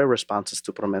and their responses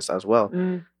to Promesa as well.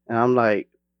 And I'm like,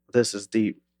 this is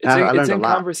deep. It's I learned a in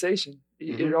lot. conversation.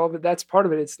 It all, that's part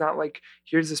of it. It's not like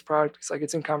here's this product. It's like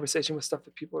it's in conversation with stuff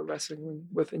that people are wrestling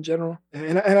with in general.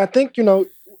 And I think, you know,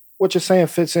 what you're saying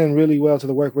fits in really well to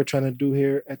the work we're trying to do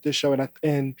here at this show.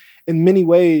 And in many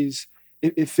ways,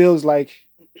 it feels like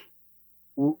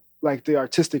the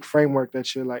artistic framework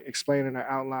that you're like explaining or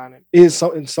outlining is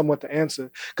somewhat the answer.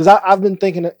 Because I've been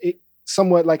thinking it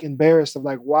somewhat like embarrassed of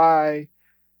like why,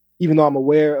 even though I'm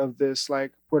aware of this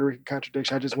like Puerto Rican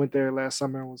contradiction, I just went there last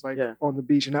summer and was like on the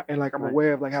beach, and like I'm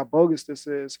aware of like how bogus this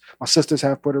is. My sister's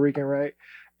half Puerto Rican, right?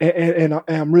 And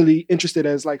I'm really interested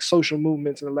as like social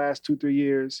movements in the last 2-3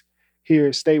 years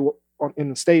here in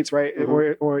the States, right?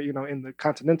 Or you know, in the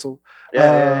continental,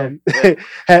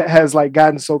 has like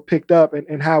gotten so picked up,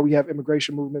 and how we have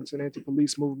immigration movements and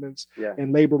anti-police movements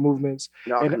and labor movements,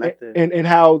 and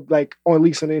how like, or at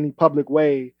least in any public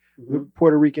way,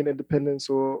 Puerto Rican independence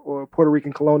or Puerto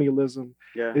Rican colonialism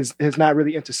has not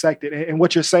really intersected. And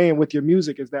what you're saying with your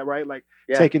music is that, right? Like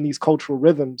taking these cultural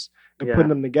rhythms and putting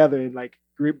them together and like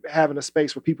having a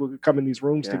space where people could come in these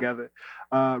rooms together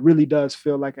really does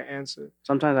feel like an answer.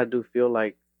 Sometimes I do feel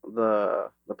like the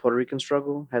Puerto Rican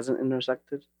struggle hasn't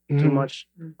intersected too much,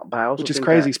 but I also which is think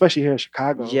crazy, especially here in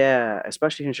Chicago. Yeah,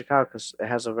 especially here in Chicago because it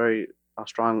has a very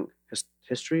strong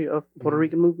history of Puerto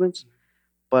Rican movements.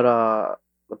 But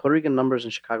the Puerto Rican numbers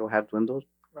in Chicago have dwindled.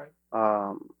 Right.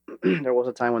 There was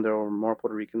a time when there were more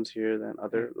Puerto Ricans here than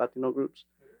other Latino groups.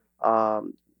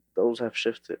 Those have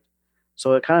shifted.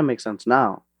 So it kind of makes sense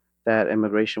now that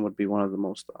immigration would be one of the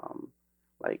most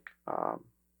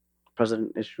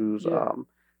president issues.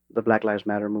 The Black Lives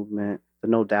Matter movement, the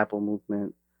No DAPO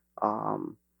movement.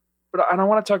 But I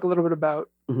want to talk a little bit about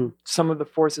some of the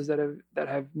forces that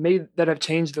have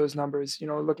changed those numbers. You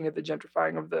know, looking at the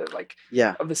gentrifying of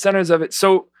of the centers of it.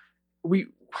 So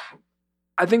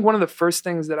I think one of the first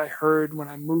things that I heard when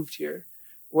I moved here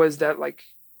was that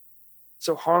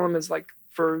Harlem is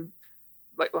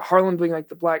Harlem being like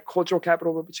the Black cultural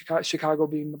capital, but Chicago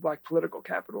being the Black political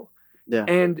capital. Yeah.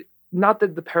 And not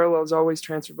that the parallels always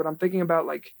transfer, but I'm thinking about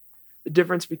like the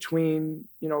difference between,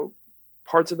 you know,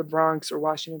 parts of the Bronx or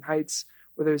Washington Heights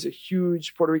where there's a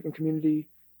huge Puerto Rican community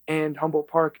and Humboldt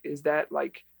Park is that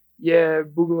like, yeah,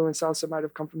 Boogaloo and salsa might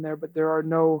have come from there, but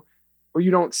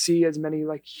you don't see as many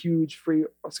like huge free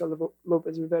Oscar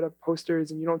Lopez Rivera posters,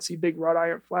 and you don't see big wrought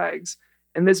iron flags.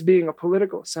 And this being a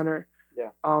political center,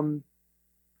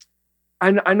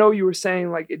 I know you were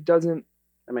saying like it doesn't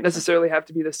necessarily have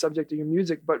to be the subject of your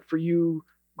music, but for you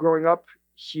growing up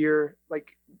here,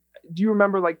 like, do you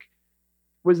remember like,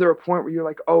 was there a point where you're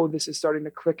like, oh, this is starting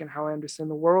to click in how I understand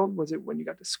the world? Was it when you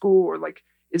got to school, or like,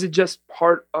 is it just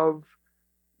part of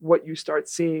what you start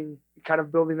seeing, kind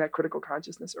of building that critical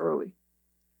consciousness early?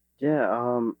 Yeah,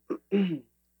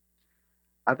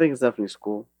 I think it's definitely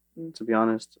school, to be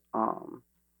honest.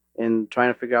 In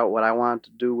trying to figure out what I wanted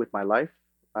to do with my life,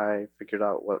 I figured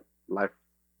out what life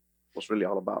was really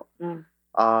all about. And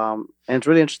it's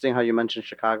really interesting how you mentioned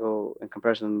Chicago in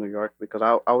comparison to New York, because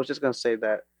I was just going to say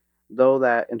that though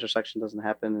that intersection doesn't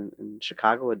happen in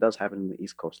Chicago, it does happen in the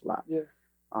East Coast a lot. Yeah.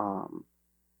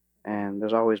 and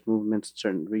there's always movements in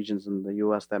certain regions in the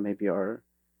U.S. that maybe are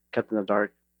kept in the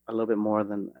dark a little bit more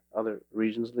than other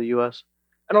regions of the U.S.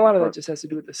 And a lot of that But- just has to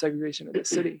do with the segregation of the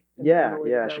city. and Yeah, the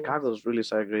way yeah. that Chicago's really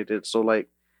segregated. So like,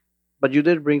 but you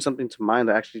did bring something to mind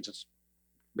that actually just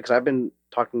because I've been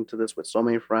talking to this with so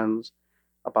many friends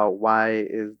about why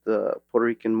is the Puerto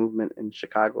Rican movement in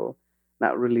Chicago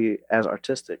not really as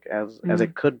artistic as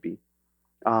it could be.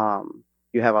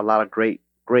 You have a lot of great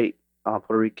Puerto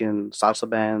Rican salsa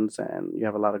bands, and you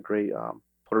have a lot of great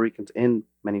Puerto Ricans in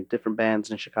many different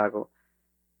bands in Chicago.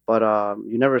 But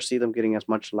you never see them getting as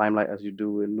much limelight as you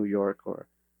do in New York or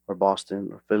Boston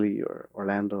or Philly or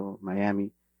Orlando,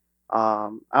 Miami. I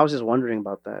was just wondering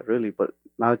about that, really. But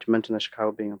now that you mentioned that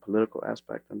Chicago being a political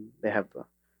aspect, and they have the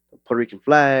Puerto Rican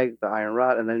flag, the iron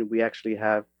rod, and then we actually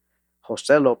have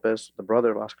Jose Lopez, the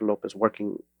brother of Oscar Lopez,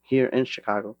 working here in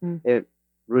Chicago. It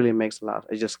really makes a lot.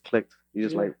 It just clicked. You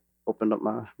just like opened up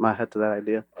my head to that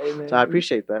idea. Hey, man, So I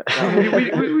appreciate that.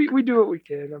 we do what we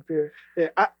can up here. Yeah,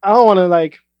 I don't want to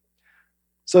like.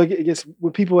 So it gets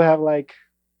when people have like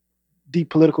deep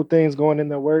political things going in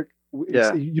their work.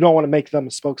 You don't want to make them a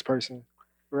spokesperson,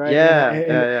 right?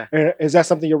 Yeah. And is that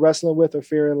something you're wrestling with, or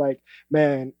fearing like,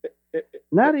 man,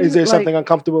 Not is there even, something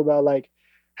uncomfortable about like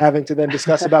having to then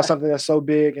discuss about something that's so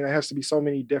big and it has to be so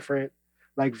many different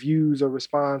like views or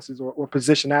responses or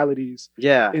positionalities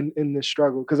in this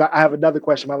struggle? Because I have another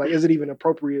question about like, is it even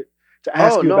appropriate to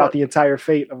ask you about the entire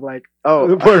fate of like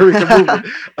the Puerto Rican movement?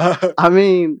 I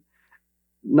mean,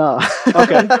 no.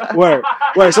 Okay, word.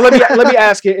 So let me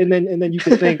ask it, and then you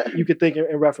could think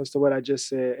in reference to what I just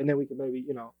said, and then we can maybe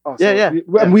also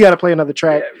we got to play another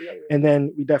track, and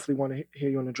then we definitely want to hear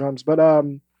you on the drums. But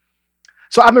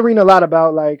so I've been reading a lot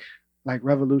about like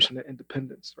revolution and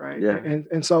independence, right? Yeah.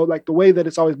 And so like the way that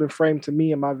it's always been framed to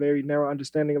me in my very narrow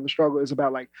understanding of the struggle is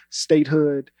about like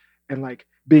statehood and like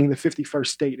being the 51st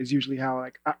state is usually how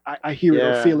like I hear it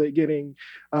or feel it getting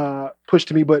pushed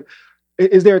to me. But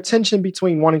is there a tension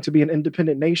between wanting to be an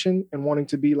independent nation and wanting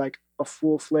to be like a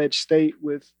full-fledged state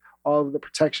with all of the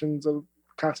protections of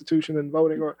Constitution and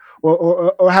voting,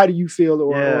 or how do you feel?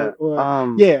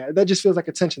 That just feels like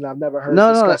a tension that I've never heard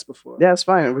discussed before. Yeah, it's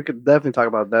fine. We could definitely talk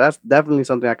about that. That's definitely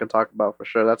something I can talk about for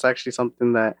sure. That's actually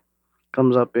something that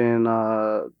comes up in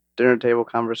dinner table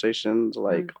conversations,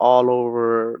 like all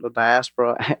over the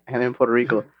diaspora and in Puerto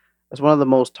Rico. It's one of the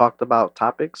most talked about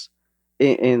topics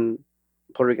in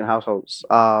Puerto Rican households,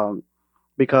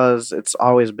 because it's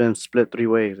always been split three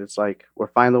ways. It's like, we're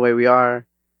fine the way we are.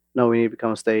 No, we need to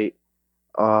become a state.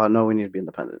 No, we need to be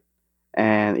independent.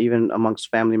 And even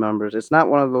amongst family members, it's not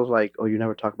one of those like, oh, you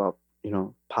never talk about,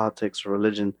 politics or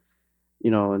religion,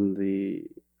 in the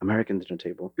American dinner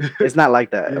table. It's not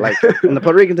like that. Like in the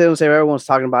Puerto Rican dinner table, everyone's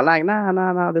talking about like,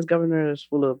 nah, this governor is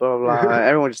full of blah, blah, blah.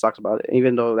 Everyone just talks about it,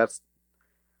 even though that's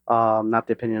not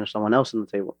the opinion of someone else in the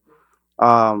table.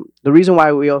 The reason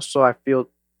why we also, I feel,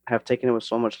 have taken it with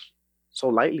so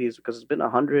lightly is because it's been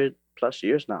 100+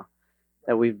 years now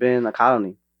that we've been a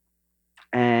colony.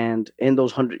 And in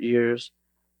those 100 years,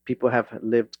 people have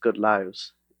lived good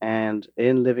lives. And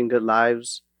in living good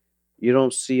lives, you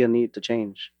don't see a need to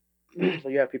change. So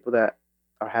you have people that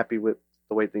are happy with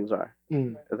the way things are.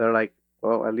 They're like,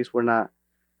 well, at least we're not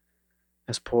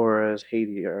as poor as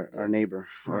Haiti or our neighbor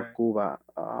or Cuba,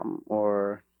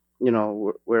 or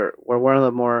we're one of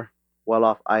the more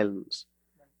well-off islands,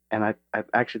 and I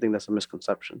actually think that's a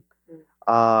misconception.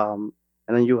 And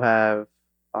then you have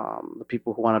the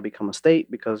people who want to become a state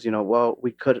because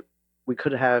we could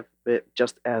have it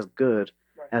just as good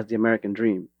as the American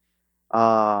dream,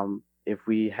 if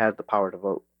we had the power to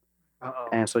vote.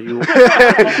 And so you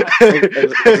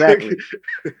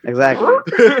exactly.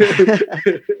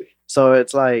 So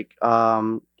it's like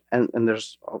and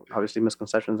there's obviously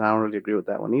misconceptions. I don't really agree with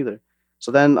that one either.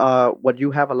 So then what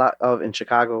you have a lot of in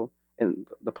Chicago in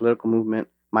the political movement,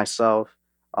 myself,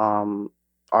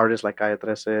 artists like Calle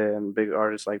 13 and big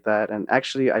artists like that, and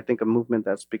actually I think a movement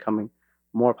that's becoming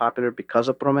more popular because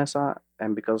of Promesa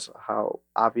and because how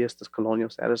obvious this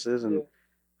colonial status is and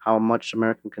how much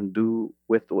America can do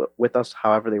with us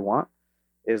however they want,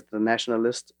 is the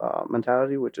nationalist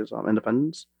mentality, which is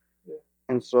independence.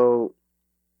 And so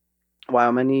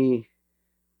while many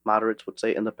moderates would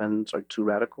say independents are too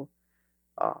radical,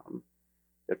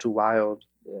 they're too wild,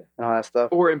 and all that stuff,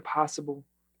 or impossible,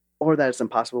 or that it's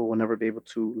impossible, we'll never be able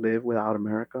to live without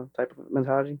America type of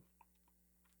mentality.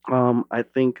 I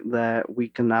think that we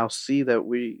can now see that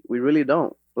we really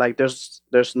don't. Like there's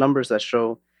numbers that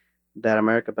show that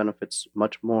America benefits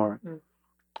much more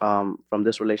from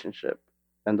this relationship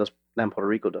than Puerto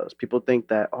Rico does. People think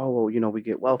that, we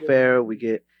get welfare, we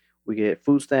get we get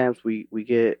food stamps, we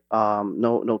get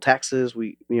no taxes,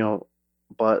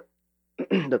 but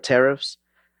the tariffs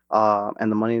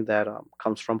and the money that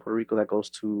comes from Puerto Rico that goes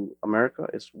to America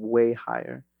is way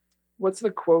higher. What's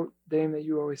the quote, Dame, that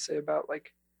you always say about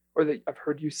or that I've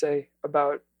heard you say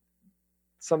about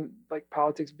some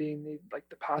politics being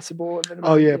the possible? And then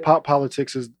Oh yeah,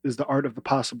 politics is the art of the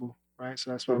possible, right?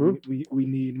 So that's why we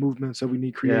need movements, so we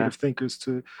need creative thinkers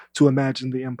to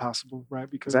imagine the impossible, right?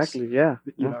 Because exactly, yeah,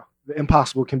 you know, the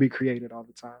impossible can be created all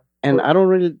the time. And I don't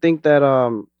really think that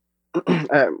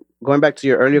going back to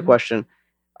your earlier question,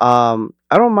 I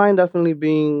don't mind definitely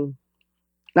being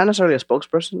not necessarily a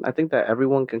spokesperson. I think that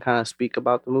everyone can kind of speak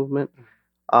about the movement.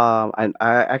 I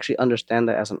actually understand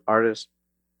that as an artist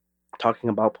talking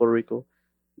about Puerto Rico,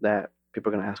 that people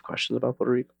are going to ask questions about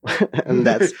Puerto Rico. And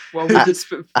that's well, we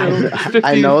just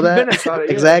I know that it,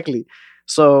 exactly.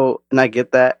 So, and I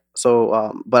get that.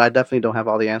 So, but I definitely don't have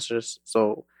all the answers.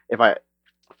 So if I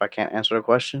can't answer a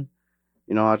question,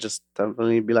 I'll just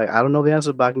definitely be like, I don't know the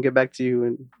answer, but I can get back to you.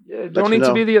 And don't need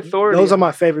to be the authority. Those are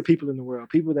my favorite people in the world.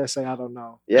 People that say I don't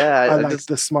know. Yeah, I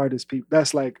the smartest people.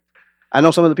 That's I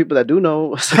know some of the people that do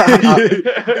know. So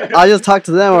I'll just talk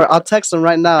to them, or I'll text them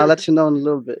right now. I'll let you know in a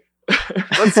little bit.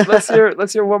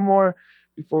 let's hear one more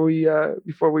before we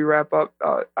wrap up.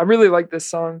 I really like this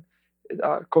song,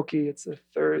 Coqui. It's the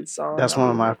third song. That's one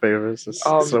of my favorites. It's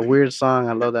a weird song.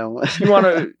 I love that one.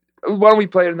 Why don't we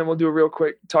play it and then we'll do a real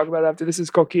quick talk about it after. This is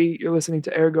Coqui. You're listening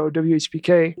to Ergo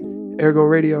WHPK,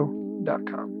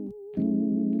 ergoradio.com.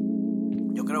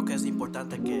 Yo creo que es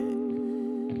importante que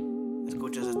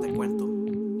escuches este cuento.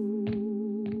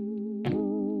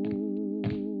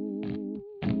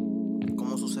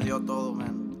 ¿Cómo sucedió todo,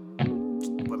 man?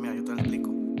 Pues mira, yo te lo explico.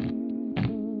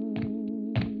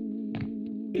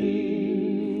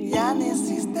 Ya no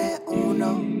existe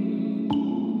uno,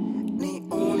 ni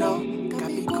uno.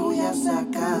 Capicu ya se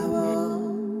acabó.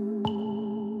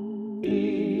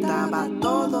 Estaba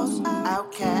todos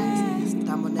outcast.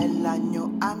 Estamos en el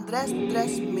año Andrés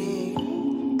 3000.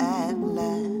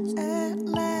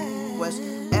 Pues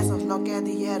eso es lo que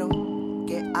dijeron,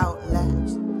 que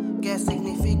outlast. ¿Qué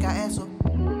significa eso?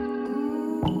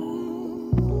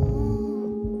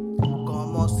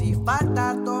 Como si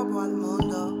falta todo al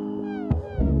mundo.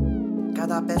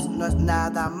 Cada vez no es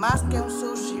nada más que un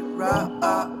sushi roll.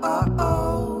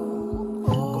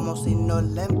 Como si no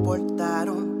le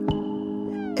importaron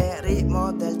el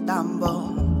ritmo del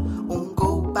tambor. Un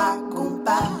kumpa,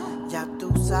 ya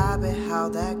tú sabes how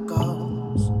that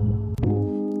goes.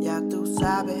 Ya tú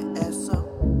sabes eso.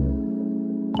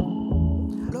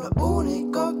 Lo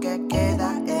único que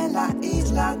queda en la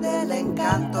isla del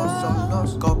encanto son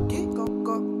los coqui,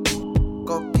 coqui,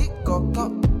 coqui.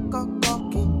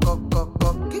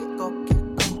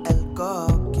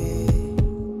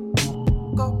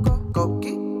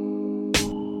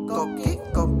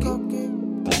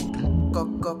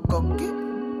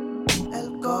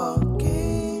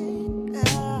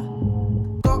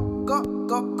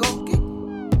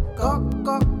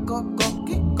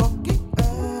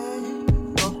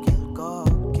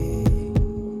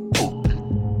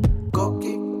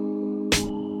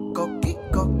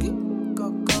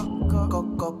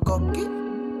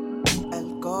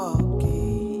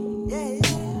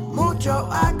 Mucho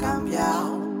ha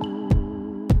cambiado,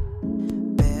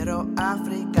 pero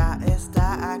África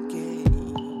está aquí.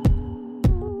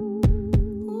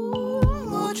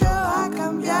 Mucho ha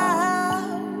cambiado,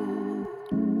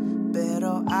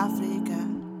 pero África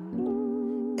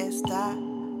está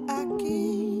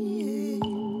aquí.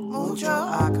 Mucho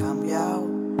ha cambiado,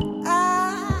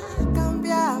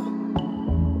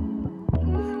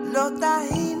 Los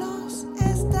taínos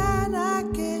están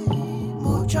aquí.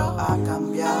 Mucho ha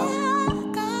cambiado.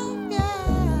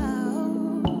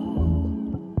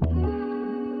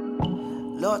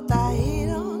 Los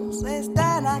taínos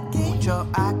están aquí. Mucho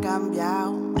ha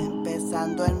cambiado,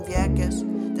 empezando en Vieques,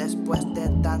 después de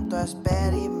tantos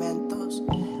experimentos.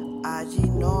 Allí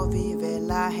no vive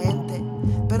la gente,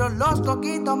 pero los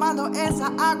coquí tomando esa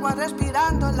agua,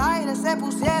 respirando el aire, se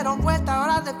pusieron vuelta,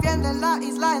 ahora defienden la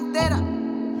isla entera.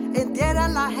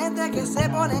 Entierran la gente que se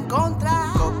pone en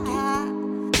contra.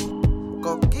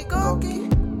 Coqui, coqui, coqui,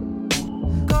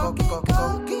 coqui,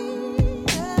 coqui.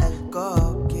 El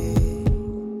coqui,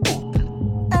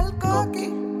 el coqui,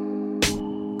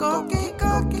 coqui,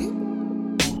 coqui,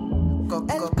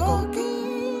 el coqui,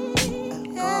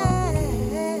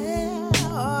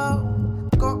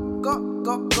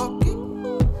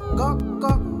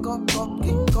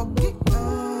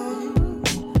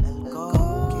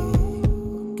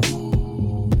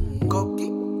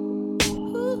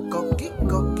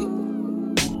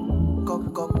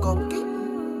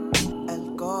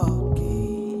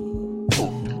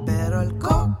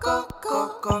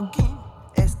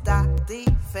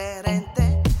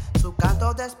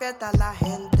 despierta a la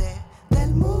gente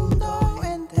del mundo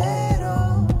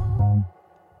entero,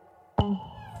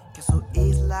 que su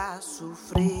isla ha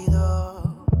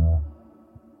sufrido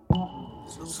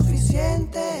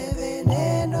suficiente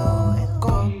veneno. El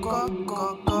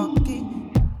coqui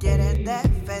quiere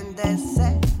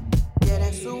defenderse,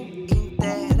 quiere su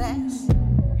interés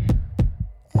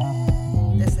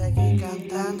de seguir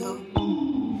cantando,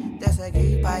 de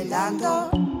seguir bailando,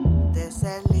 de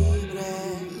ser libre,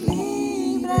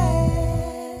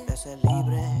 de ser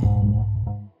libre.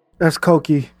 That's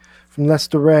Koki from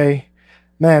Lester Ray.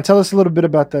 Man, tell us a little bit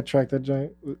about that track. That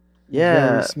joint.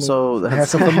 Yeah, so it has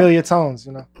some familiar tones,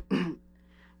 you know.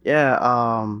 Yeah,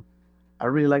 I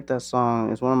really like that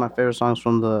song. It's one of my favorite songs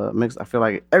from the mix. I feel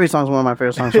like every song is one of my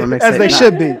favorite songs from the mix. As they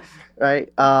should be.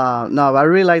 Right? No, but I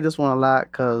really like this one a lot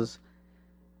because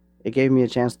it gave me a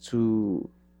chance to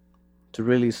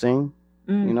really sing,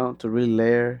 you know, to really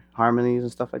layer harmonies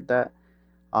and stuff like that.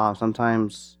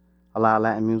 Sometimes a lot of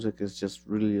Latin music is just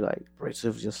really like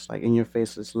abrasive, just like in your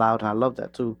face. It's loud, and I love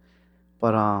that too.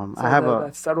 But I have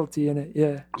that subtlety in it,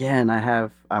 yeah. Yeah, and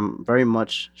I'm very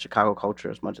much Chicago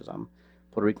culture as much as I'm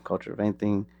Puerto Rican culture. If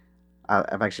anything,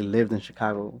 I've actually lived in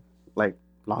Chicago like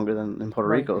longer than in Puerto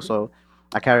Rico, so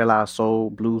I carry a lot of soul,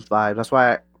 blues vibes. That's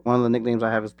why one of the nicknames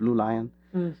I have is Blue Lion,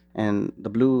 and the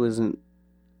blue isn't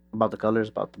about the colors,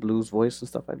 about the blues voice and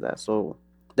stuff like that. So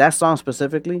that song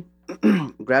specifically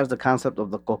grabs the concept of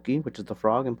the coqui, which is the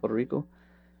frog in Puerto Rico,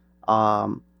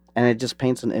 and it just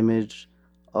paints an image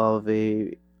of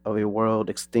a world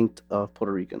extinct of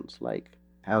Puerto Ricans, like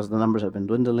as the numbers have been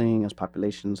dwindling, as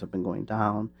populations have been going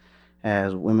down,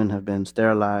 as women have been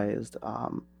sterilized.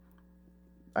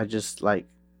 I just like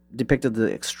depicted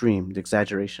the extreme, the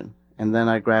exaggeration, and then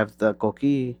I grabbed the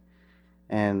coqui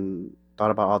and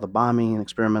thought about all the bombing and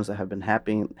experiments that have been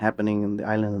happening in the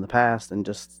island in the past, and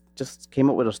just came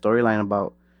up with a storyline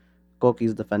about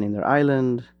coquis defending their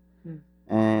island,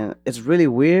 and it's really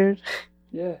weird.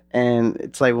 Yeah. And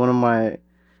it's like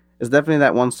it's definitely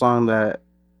that one song that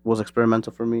was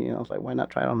experimental for me. And I was like, why not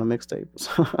try it on the mixtape?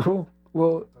 Cool.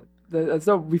 Well,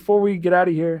 so before we get out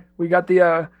of here, we got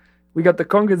the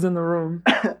congas in the room.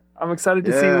 I'm excited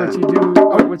to see what you do.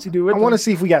 What you do with I want to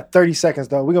see if we got 30 seconds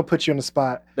though. We're gonna put you on the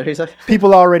spot. 30 seconds?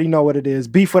 People already know what it is.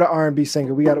 Beef with an R&B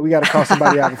singer. We got to call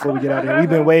somebody out before we get out of here. We've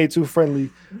been way too friendly.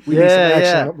 We need some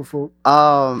action before.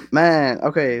 Man.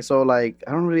 Okay. So like,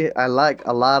 I like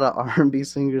a lot of R&B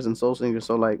singers and soul singers.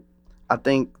 So like, I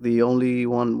think the only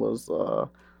one was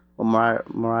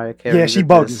Mariah Carey. Yeah, she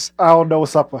bogus. I don't know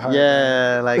what's up with her.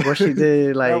 Yeah, like what she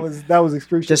did, like that was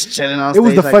excruciating. Just chilling on stage. It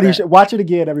was the like funniest shit. Watch it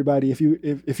again, everybody. If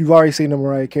you've already seen the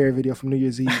Mariah Carey video from New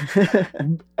Year's Eve,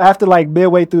 after like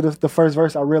midway through the first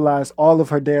verse, I realized all of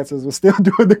her dancers were still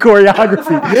doing the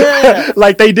choreography. Yeah,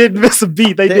 like they didn't miss a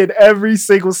beat. They did every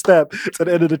single step to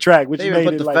the end of the track, which they made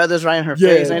put it the like feathers right in her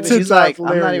face. And she's like,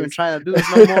 hilarious. I'm not even trying to do this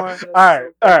no more.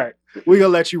 All right. We're gonna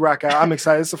let you rock out. I'm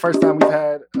excited. It's the first time we've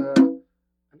had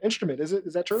instrument.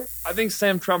 Is that true? I think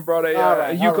Sam Trump brought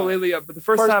a ukulele up, but the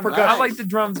first time I like the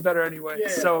drums better anyway. Yeah.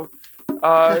 So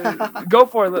go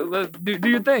for it. Do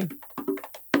your thing.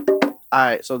 All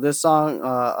right, so this song,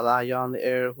 a lot of y'all on the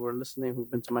air who are listening, who've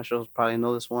been to my shows, probably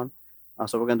know this one.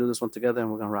 So we're gonna do this one together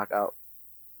and we're gonna rock out.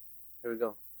 Here we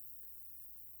go.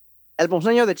 El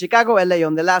ponceño de Chicago, el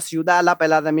león de la ciudad, la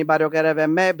pela de mi barrio quiere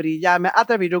verme brillar. Me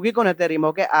atreví rugí con este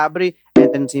ritmo que abrí.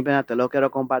 Entren sin pena, te lo quiero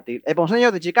compartir. El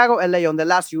ponceño de Chicago, el león de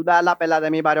la ciudad, la pela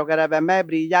de mi barrio quiere verme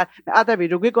brillar. Me atreví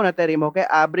rugí con este ritmo que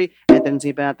abrí. Entren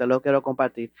sin pena, te lo quiero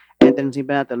compartir. Entren sin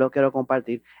pena, te lo quiero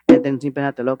compartir. Entren sin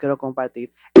pena, te lo quiero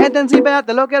compartir. Entren sin pena,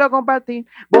 te lo quiero compartir.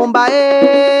 Bomba,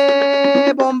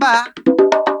 bomba.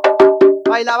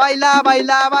 Baila, baila,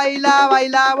 baila, baila,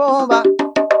 baila, bomba.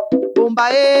 Bomba,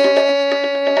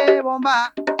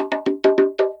 bomba.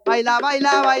 Baila,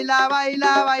 baila, baila,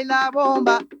 baila, baila,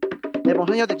 bomba. El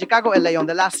ponceño de Chicago, el león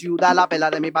de la ciudad, la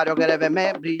pela de mi barrio quiere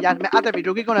verme brillar. Me atreví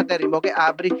rugí con este ritmo que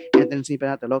abrí. Entren sin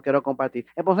pena, te lo quiero compartir.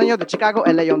 El ponceño de Chicago,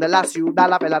 el león de la ciudad,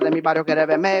 la pela de mi barrio quiere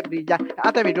verme brillar. Me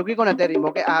atreví rugí con este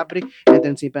ritmo que abrí.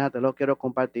 Entren sin pena, te lo quiero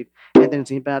compartir. Entren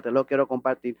sin pena, te lo quiero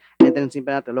compartir. Entren sin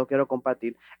pena, te lo quiero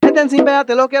compartir. Entren sin pena,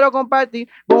 te lo quiero compartir.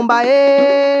 Bomba,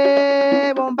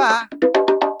 bomba.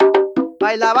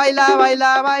 Baila, baila,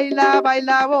 baila, baila,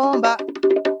 baila, bomba.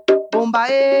 Bomba,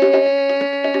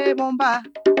 bomba.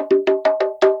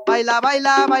 Baila,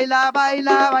 baila, baila,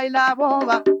 baila, baila,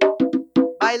 bomba.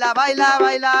 Baila, baila,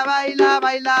 baila, baila,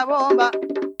 baila, bomba.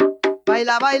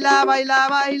 Baila, baila, baila,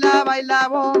 baila, baila,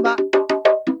 bomba.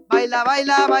 Baila,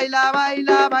 baila, baila,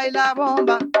 baila, baila,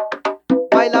 bomba.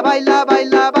 Baila, baila,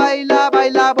 baila, baila,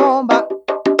 baila, bomba.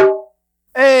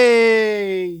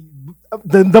 Hey,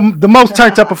 the most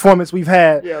turned up performance we've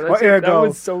had. Yeah, on that's it. That Ergo.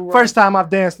 was so wrong. First time I've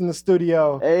danced in the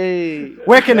studio. Hey,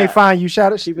 Where can they find you?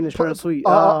 Shout out, keeping it short and sweet.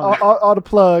 all the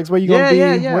plugs. Where you gonna be?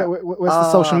 Yeah. What's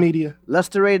the social media?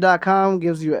 LesterRay.com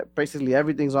gives you basically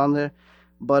everything's on there.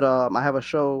 But I have a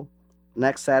show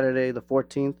next Saturday, the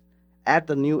 14th, at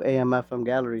the new AMFM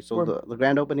Gallery. So the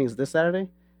grand opening is this Saturday,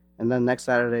 and then next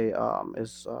Saturday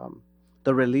is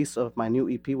the release of my new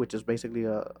EP, which is basically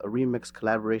a remix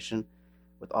collaboration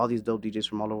with all these dope DJs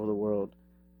from all over the world,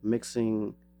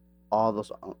 mixing all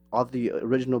the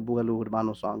original Boogaloo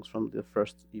Urbano songs from the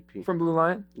first EP. From Blue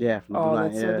Lion? Yeah, from the Blue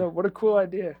Line. That's so dope. What a cool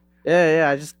idea. Yeah.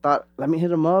 I just thought, let me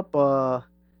hit him up. I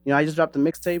just dropped a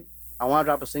mixtape. I want to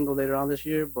drop a single later on this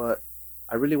year, but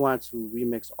I really wanted to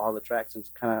remix all the tracks. And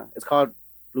it's called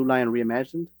Blue Lion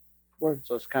Reimagined. Word.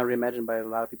 So it's kind of reimagined by a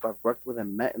lot of people I've worked with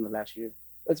and met in the last year.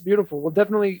 That's beautiful. We'll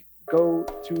definitely go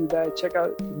to that. Check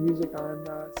out the music on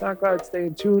SoundCloud. Stay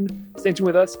in tune. Stay in tune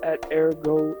with us at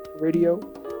Ergo Radio.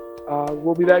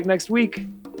 We'll be back next week.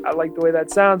 I like the way that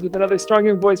sounds with another strong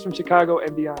young voice from Chicago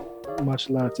and beyond.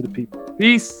 Much love to the people.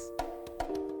 Peace.